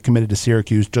been committed to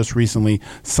Syracuse, just recently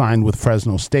signed with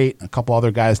Fresno State. A couple other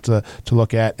guys to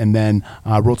look at, and then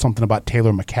wrote something about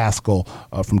Taylor McCaskill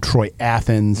from Troy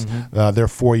Athens. Their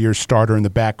 4-year starter in the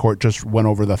backcourt just went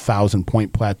over the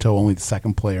 1,000-point plateau, only the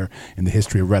second player in the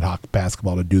history of Red Hawk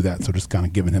basketball to do that, so just kind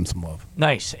of giving him some love.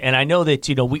 Nice. And I know that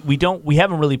we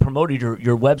haven't really promoted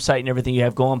your website and everything you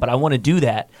have going, but I want to do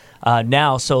that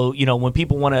now. So when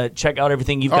people want to check out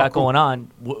everything you've got going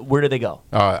on, where do they go?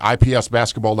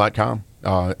 IPSbasketball.com.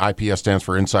 IPS stands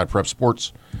for Inside Prep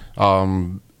Sports.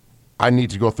 I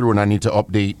need to go through and I need to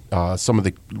update some of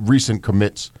the recent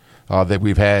commits that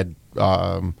we've had,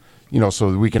 so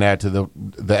that we can add to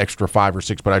the extra 5 or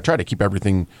 6. But I try to keep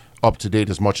everything up to date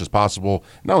as much as possible.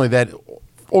 Not only that,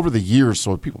 over the years,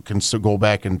 so people can still go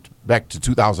back to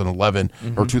 2011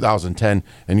 or 2010,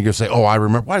 and you can say, "Oh, I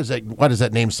remember. Why does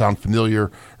that name sound familiar?"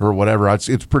 or whatever.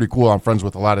 It's pretty cool. I'm friends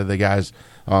with a lot of the guys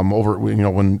over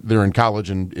when they're in college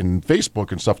and in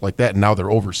Facebook and stuff like that, and now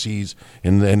they're overseas,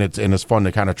 and it's fun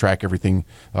to kind of track everything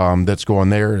that's going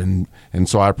there, and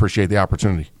so I appreciate the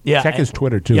opportunity. Yeah, check his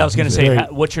Twitter too. Yeah, I was going to say,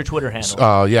 what's your Twitter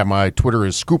handle? My Twitter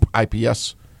is Scoop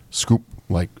IPS, Scoop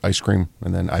like ice cream,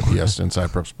 and then IPS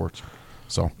Inside Prep Sports.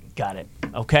 So got it.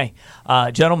 Okay.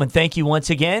 Gentlemen, thank you once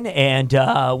again, and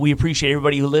we appreciate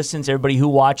everybody who listens, everybody who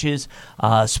watches.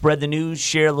 Spread the news,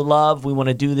 share the love. We want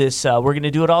to do this. We're going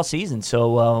to do it all season.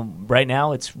 So right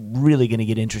now it's really going to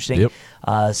get interesting.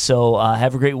 Yep. So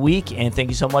have a great week, and thank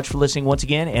you so much for listening once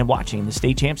again and watching the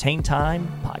State Champs Hang Time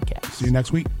podcast. See you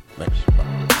next week. Thanks. Bye.